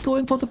 almost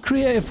going for the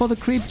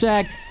creep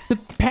jack. The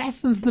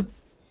peasants, the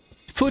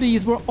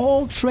footies were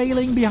all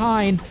trailing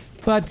behind,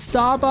 but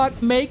Starbuck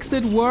makes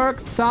it work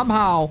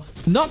somehow.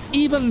 Not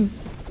even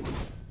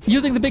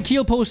using the big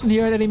heal potion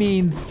here at any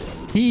means.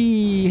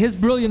 His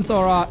brilliance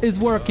aura is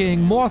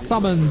working. More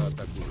summons.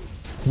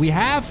 We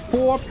have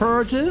 4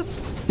 purges.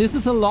 This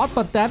is a lot,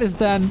 but that is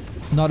then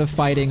not a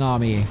fighting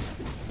army.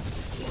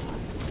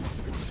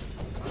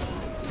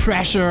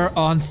 Pressure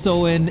on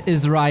Soin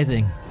is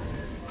rising.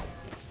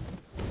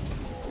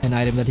 An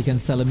item that he can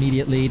sell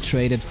immediately,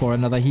 traded for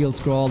another heal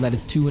scroll. That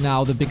is 2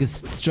 now. The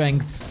biggest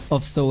strength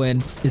of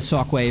Soin is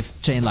Shockwave,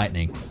 Chain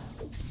Lightning.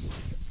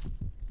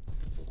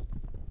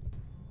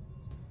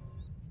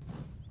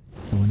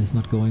 Soin is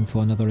not going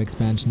for another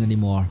expansion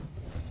anymore.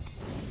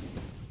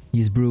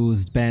 He's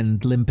bruised,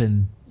 bent,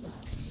 limping.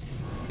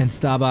 And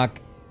Starbuck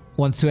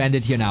wants to end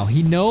it here now.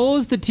 He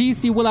knows the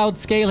TC will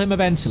outscale him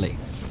eventually.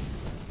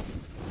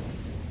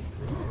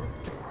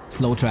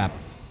 Slow trap.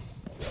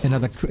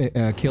 Another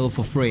kill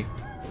for free.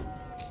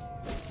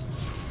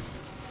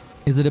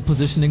 Is it a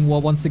positioning war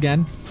once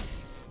again?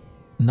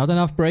 Not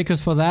enough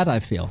breakers for that, I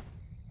feel.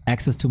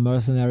 Access to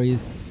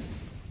mercenaries.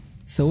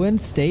 Soin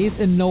stays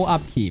in no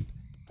upkeep.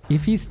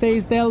 If he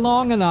stays there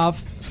long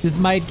enough, this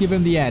might give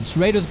him the edge.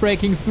 Raiders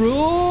breaking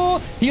through.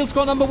 Heal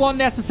scroll number 1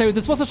 necessary.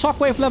 This was a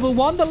shockwave level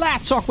 1. The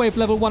last shockwave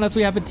level 1 as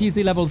we have a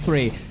TC level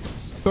 3.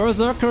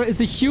 Berserker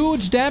is a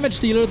huge damage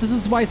dealer. This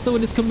is why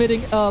Soin is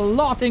committing a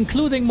lot,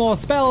 including more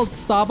spells.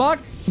 Starbuck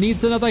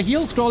needs another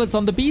heal scroll. It's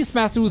on the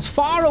Beastmaster, who's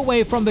far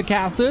away from the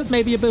casters.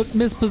 Maybe a bit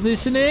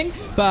mispositioning,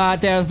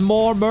 but there's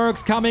more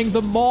mercs coming.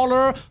 The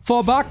Mauler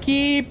for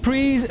Bucky.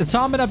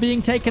 Shamana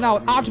being taken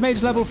out.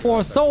 Archmage level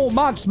 4. So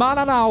much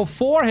mana now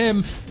for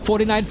him.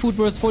 49 food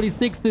versus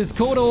 46. This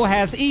Kodo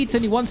has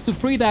eaten. He wants to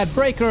free that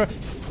breaker.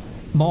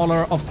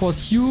 Mauler, of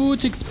course,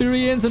 huge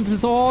experience, and this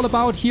is all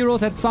about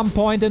heroes at some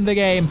point in the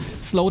game.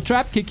 Slow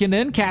trap kicking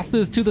in,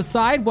 casters to the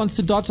side, wants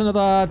to dodge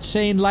another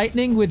Chain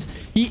Lightning, which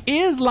he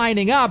is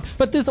lining up,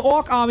 but this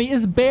Orc army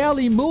is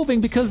barely moving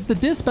because the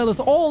Dispel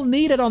is all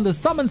needed on the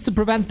summons to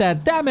prevent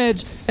that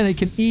damage, and it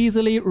can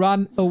easily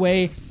run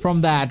away from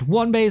that.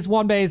 One base,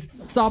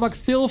 Starbuck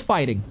still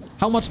fighting.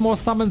 How much more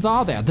summons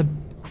are there? The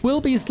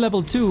Quillbeast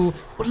level 2,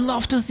 would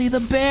love to see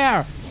the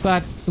bear,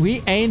 but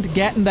we ain't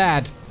getting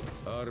that.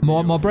 More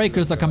and more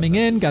breakers are coming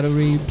in. Gotta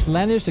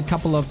replenish a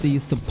couple of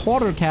these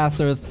supporter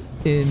casters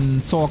in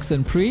Sorks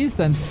and Priest.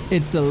 And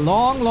it's a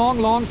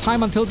long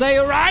time until they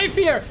arrive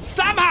here.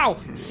 Somehow,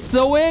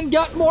 Soin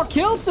got more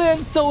kills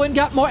in. Soin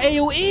got more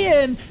AoE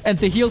in. And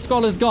the heal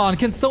scroll is gone.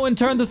 Can Soin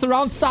turn this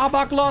around?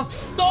 Starbuck lost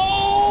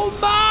so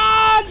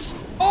much.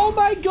 Oh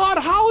my god,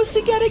 how is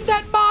he getting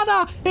that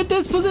mana in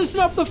this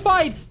position of the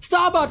fight?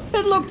 Starbuck,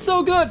 it looked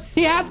so good.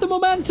 He had the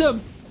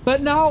momentum.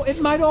 But now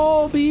it might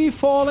all be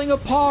falling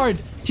apart.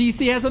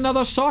 TC has another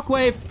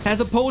shockwave, has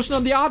a potion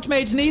on the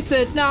Archmage, needs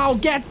it, now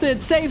gets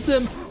it, saves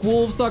him.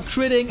 Wolves are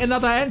critting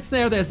another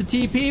Ensnare. There's a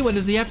TP. When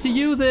does he have to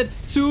use it?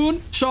 Soon.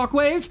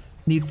 Shockwave.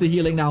 Needs the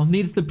healing now.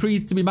 Needs the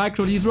priest to be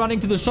microed. He's running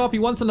to the shop. He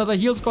wants another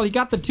heal scroll. He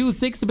got the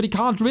 260, but he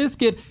can't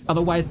risk it.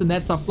 Otherwise, the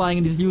nets are flying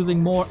and he's using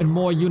more and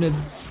more units.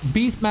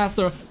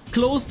 Beastmaster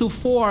close to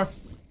 4.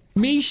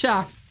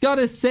 Misha got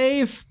a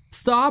save.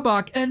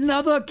 Starbuck,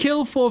 another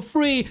kill for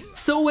free.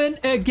 Soin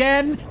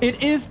again.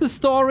 It is the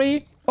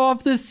story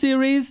of this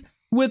series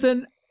with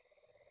a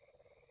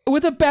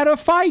better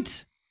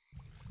fight.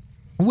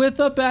 With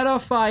a better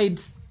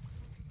fight.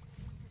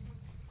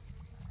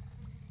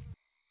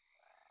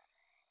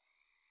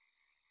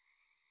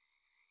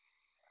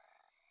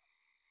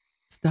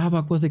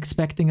 Starbuck was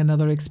expecting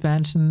another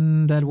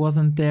expansion that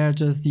wasn't there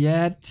just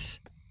yet.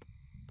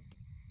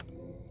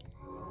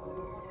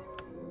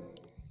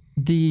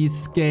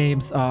 These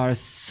games are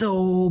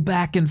so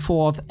back and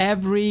forth.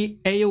 Every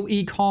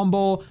AoE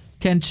combo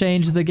can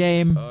change the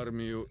game.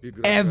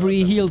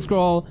 Every heal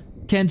scroll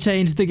can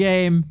change the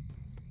game.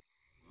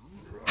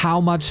 How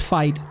much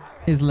fight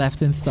is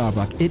left in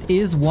Starbuck? It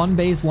is one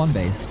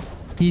base.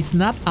 He's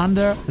not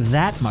under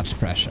that much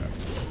pressure.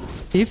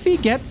 If he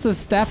gets the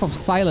Staff of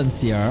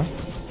Silence here,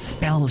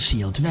 Spell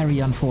Shield, very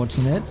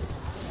unfortunate.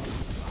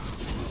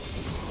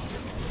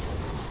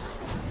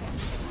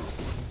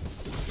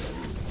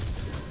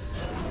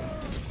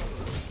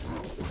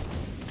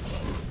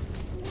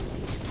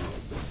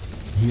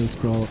 Heal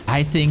Scroll.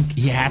 I think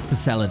he has to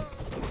sell it.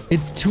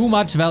 It's too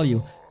much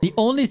value. The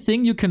only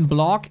thing you can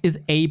block is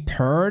a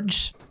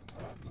Purge.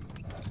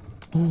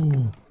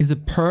 Ooh. Is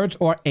it Purge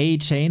or a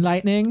Chain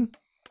Lightning?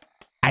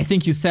 I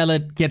think you sell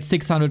it, get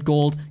 600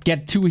 gold,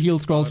 get 2 heal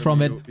scrolls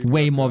from it,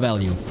 way more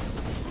value.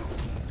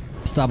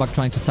 Starbuck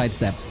trying to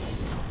sidestep.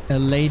 A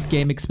late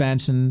game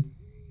expansion,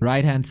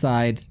 right hand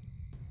side,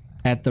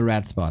 at the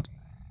red spot.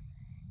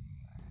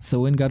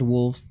 Soin got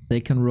wolves,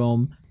 they can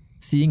roam.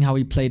 Seeing how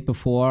he played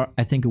before,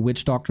 I think a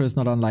Witch Doctor is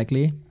not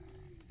unlikely.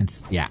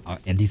 And yeah,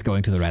 and he's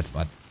going to the red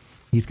spot.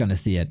 He's gonna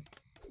see it.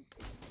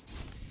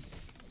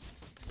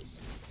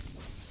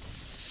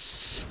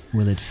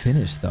 Will it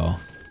finish though?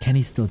 Can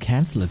he still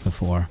cancel it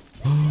before?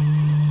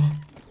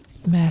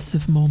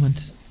 Massive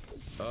moment.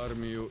 Does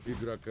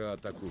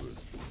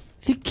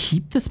he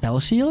keep the spell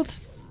shield?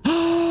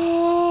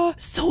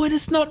 So it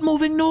is not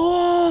moving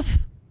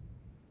north!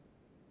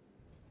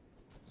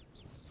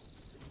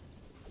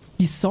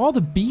 He saw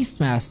the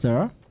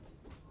Beastmaster,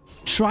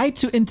 tried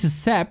to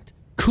intercept,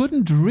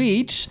 couldn't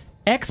reach,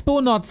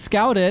 Expo not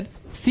scouted,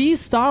 sees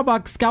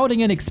Starbuck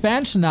scouting an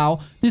expansion now.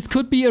 This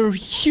could be a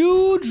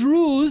huge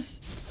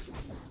ruse,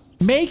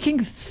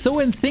 making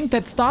Soin think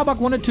that Starbuck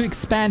wanted to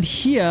expand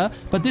here,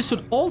 but this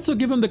should also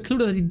give him the clue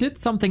that he did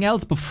something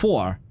else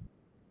before.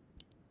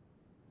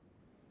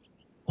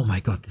 Oh my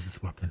god, this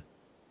is working.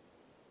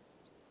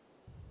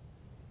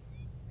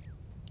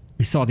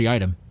 He saw the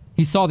item.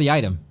 He saw the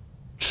item.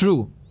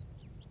 True.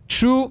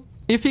 True.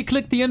 If he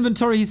clicked the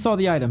inventory, he saw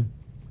the item.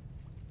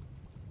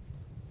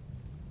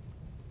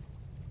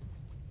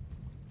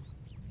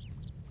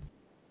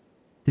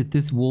 Did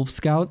this Wolf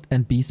Scout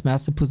and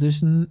Beastmaster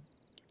position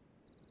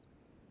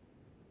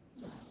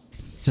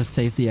just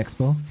save the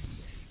Expo?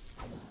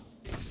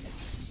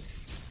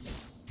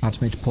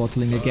 Archmage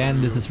portaling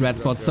again. This is red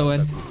spot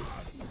Soin.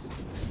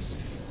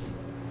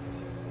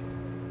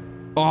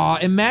 Oh,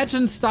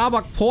 imagine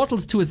Starbuck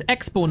portals to his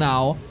Expo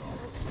now.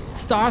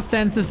 Star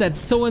senses that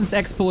Soin's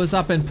Expo is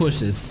up and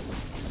pushes.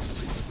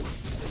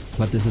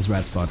 But this is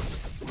red spot.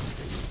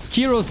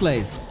 Kiro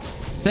Slays.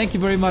 Thank you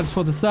very much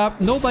for the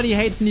sub. Nobody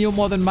hates Neo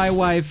more than my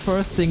wife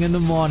first thing in the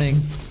morning.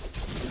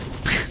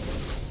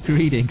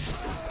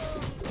 Greetings.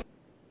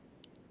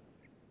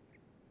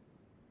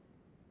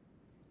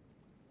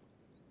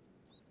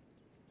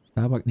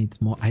 Starbuck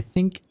needs more. I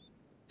think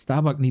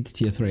Starbuck needs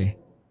tier 3.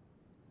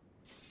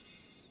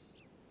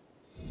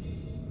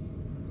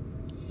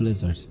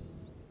 Blizzard.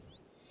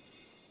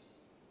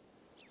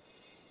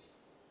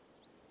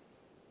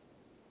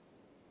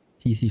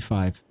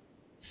 TC5.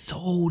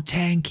 So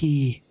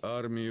tanky.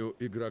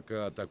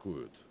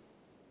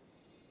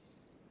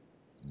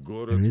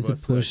 There is a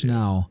push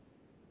now.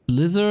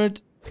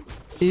 Blizzard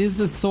is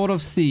a sort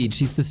of siege.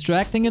 He's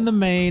distracting in the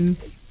main.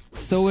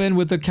 Soin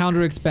with the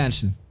counter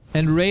expansion.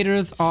 And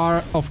Raiders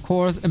are, of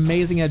course,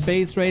 amazing at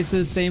base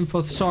races. Same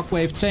for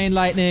Shockwave, Chain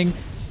Lightning.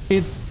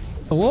 It's...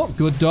 Oh,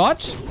 good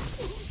dodge.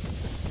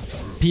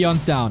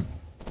 Peons down.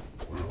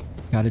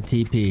 Got a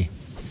TP.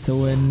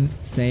 Soin,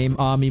 same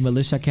army.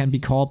 Militia can be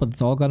called, but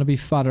it's all gonna be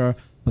fodder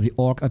for the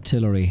Orc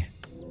Artillery.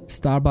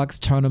 Starbucks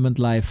tournament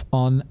life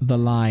on the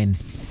line.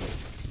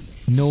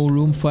 No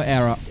room for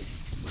error.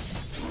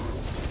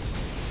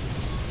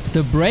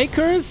 The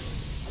Breakers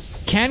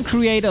can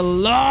create a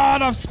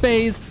lot of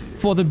space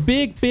for the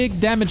big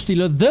damage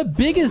dealer. The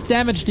biggest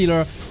damage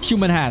dealer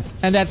human has.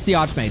 And that's the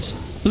Archmage.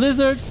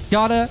 Blizzard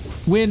gotta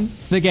win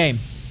the game.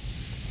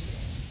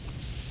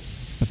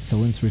 But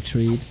Soin's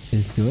retreat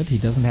is good. He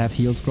doesn't have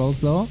heal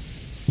scrolls though.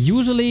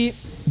 Usually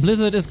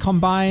Blizzard is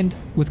combined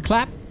with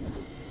Clap.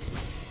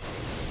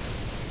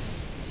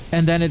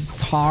 And then it's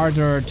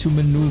harder to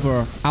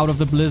maneuver out of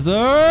the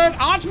Blizzard.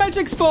 Archmage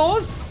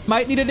exposed!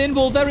 Might need an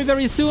invul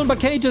very soon, but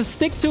can he just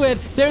stick to it?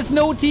 There's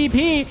no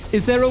TP.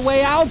 Is there a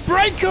way out?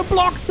 Breaker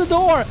blocks the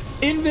door.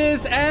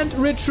 Invis and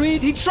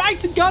retreat. He tried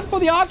to gun for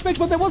the Archmage,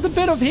 but there was a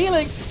bit of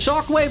healing.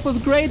 Shockwave was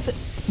great,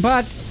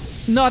 but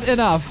not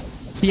enough.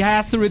 He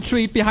has to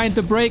retreat behind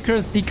the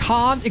Breakers. He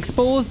can't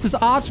expose this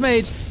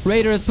Archmage.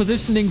 Raider is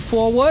positioning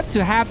forward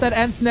to have that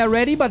Ensnare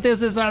ready, but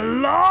this is a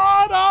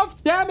lot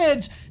of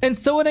damage. And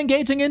Soin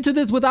engaging into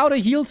this without a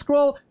heal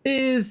scroll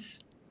is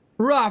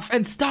rough.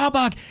 And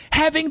Starbuck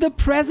having the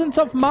presence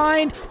of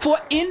mind for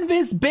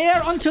Invis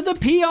Bear onto the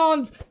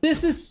peons.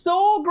 This is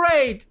so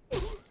great.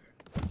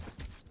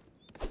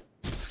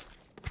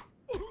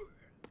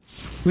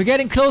 We're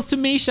getting close to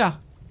Misha.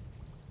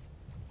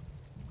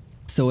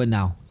 Soin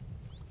now.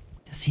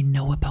 Does he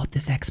know about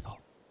this expo?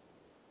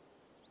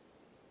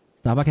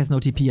 Starbuck has no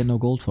TP and no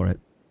gold for it.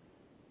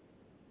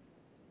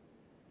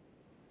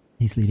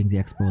 He's leaving the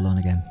expo alone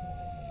again.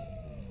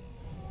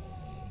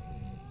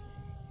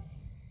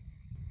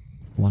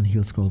 One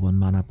heal scroll, one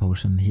mana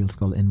potion, heal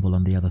scroll invul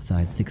on the other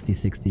side.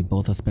 60-60.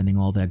 Both are spending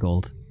all their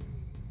gold.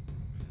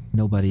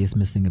 Nobody is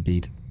missing a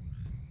beat.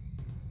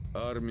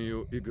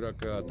 Армию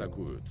игрока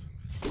атакуют.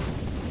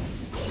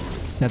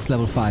 That's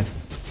level 5.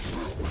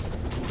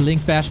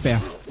 Blink Bash Bear.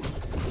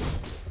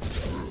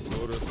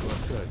 Город в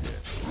осаде.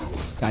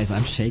 Guys,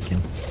 I'm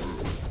shaking.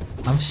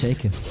 I'm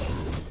shaking.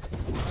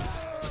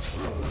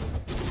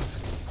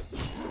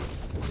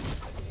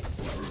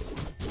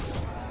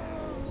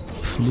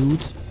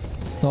 Flute.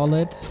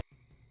 Solid.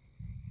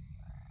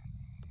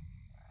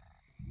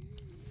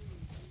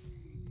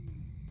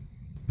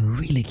 I'm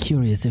really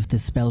curious if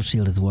this spell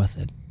shield is worth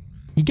it.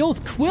 He goes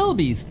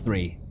Quilby's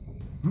 3.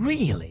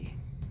 Really?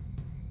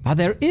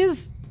 There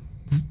is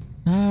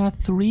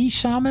 3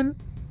 shaman?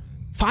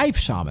 5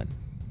 shaman.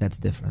 That's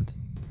different.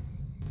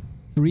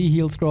 3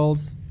 heal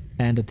scrolls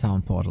and a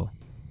town portal.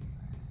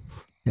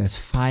 There's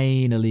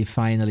finally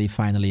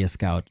a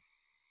scout.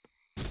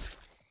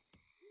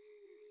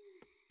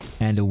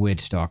 And a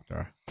witch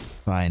doctor.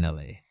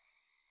 Finally.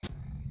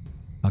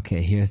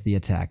 Okay, here's the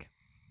attack.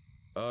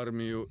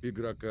 Армию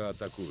игрока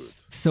атакуют.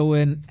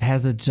 Soin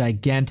has a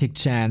gigantic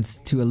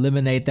chance to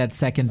eliminate that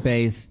second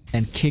base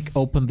and kick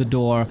open the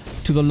door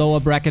to the lower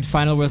bracket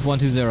final with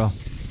 1-2-0.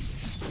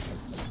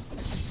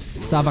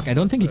 Starbuck, I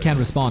don't think he can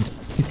respond.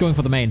 He's going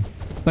for the main.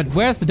 But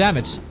where's the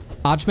damage?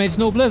 Archmage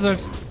no blizzard.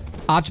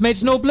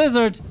 Archmage no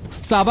blizzard.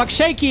 Starbuck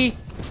shaky.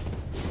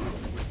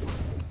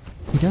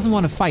 He doesn't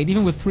want to fight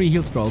even with 3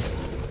 heal scrolls.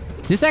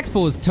 This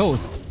expo is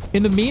toast.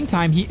 In the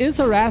meantime, he is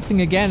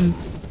harassing again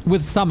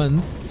with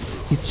summons.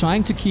 He's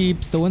trying to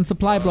keep Soin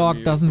supply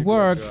block. Doesn't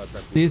work.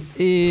 This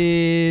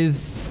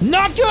is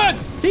not good.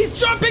 He's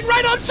jumping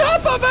right on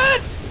top of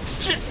it.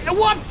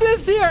 What's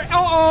this here?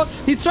 Uh-oh.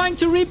 He's trying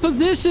to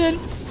reposition.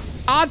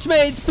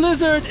 Archmage,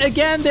 Blizzard,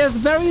 again, there's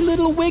very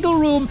little wiggle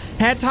room.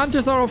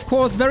 Headhunters are, of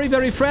course,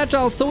 very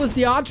fragile. So is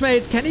the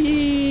Archmage. Can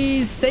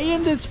he stay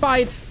in this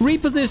fight?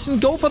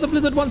 Reposition, go for the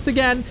Blizzard once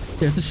again.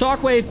 There's a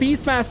Shockwave.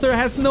 Beastmaster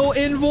has no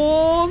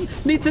invuln.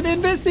 Needs an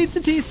Invis, needs a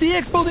TC.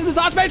 Exposing this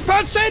Archmage.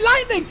 Purge Chain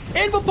Lightning.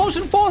 Invul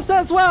Potion forced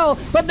as well.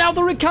 But now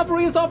the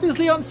recovery is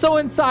obviously on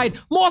Soin's side.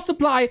 More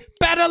supply,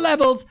 better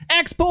levels.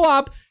 Expo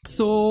up.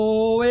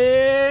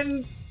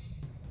 Soin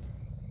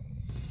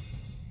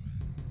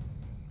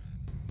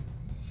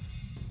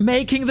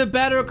making the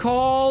better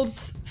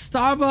calls.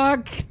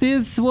 Starbuck,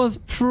 this was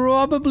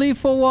probably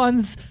for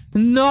once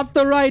not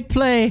the right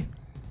play.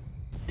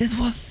 This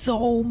was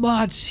so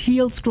much.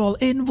 Heal scroll,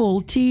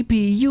 invul,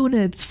 TP,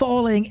 units,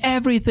 falling,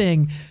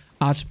 everything.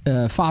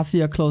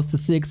 Farseer close to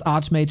 6.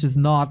 Archmage is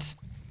not.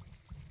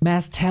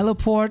 Mass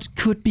teleport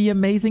could be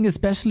amazing,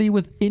 especially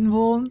with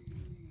invul.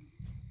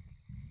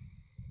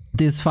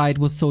 This fight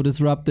was so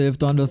disruptive.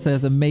 Dondo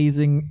says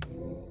amazing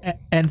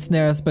end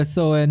snares by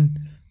Soin.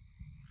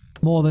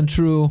 More than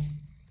true.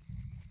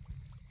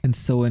 And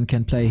Soin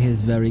can play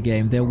his very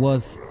game. There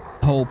was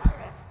hope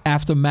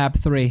after map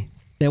 3.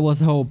 There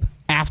was hope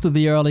after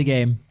the early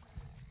game.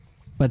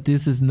 But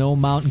this is no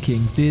Mountain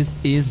King. This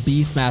is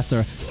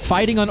Beastmaster.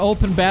 Fighting on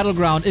open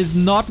battleground is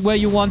not where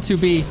you want to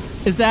be.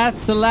 Is that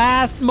the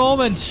last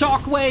moment?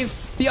 Shockwave.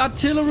 The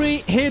artillery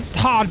hits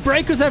hard.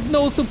 Breakers have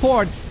no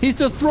support. He's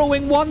just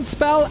throwing one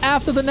spell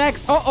after the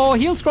next. Uh-oh,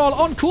 heal scroll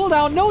on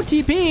cooldown. No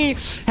TP.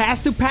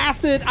 Has to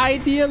pass it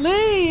ideally.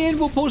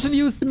 Invul Potion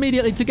used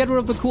immediately to get rid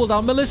of the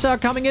cooldown. Militia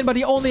coming in, but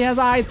he only has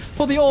eyes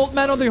for the old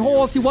man on the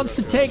horse. He wants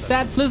to take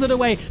that Blizzard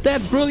away.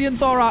 That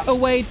Brilliance Aura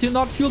away to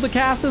not fuel the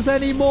casters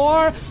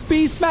anymore.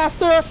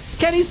 Beastmaster.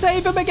 Can he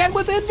save him again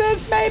with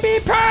Invis?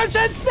 Maybe. Purge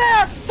and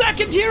Snare.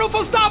 Second hero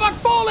for Starbuck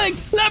falling.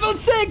 Level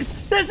 6.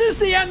 This is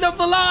the end of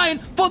the line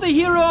for the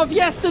hero of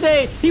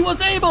yesterday. He was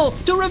able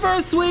to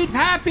reverse sweep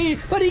Happy,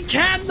 but he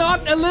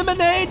cannot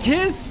eliminate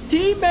his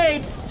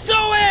teammate.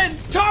 Soin,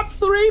 top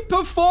 3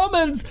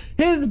 performance.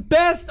 His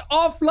best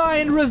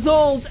offline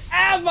result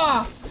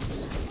ever.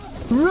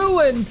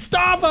 Ruined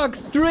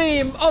Starbuck's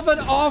dream of an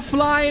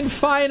offline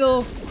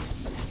final.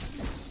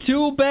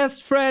 2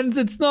 best friends.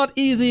 It's not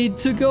easy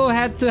to go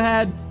head to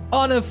head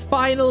on a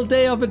final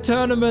day of a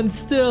tournament.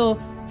 Still,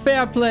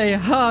 fair play,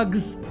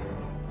 hugs.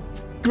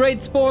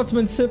 Great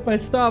sportsmanship by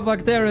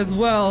Starbuck there as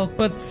well.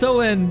 But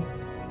Soin,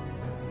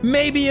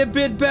 maybe a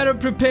bit better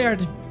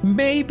prepared.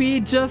 Maybe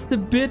just a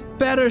bit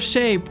better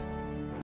shape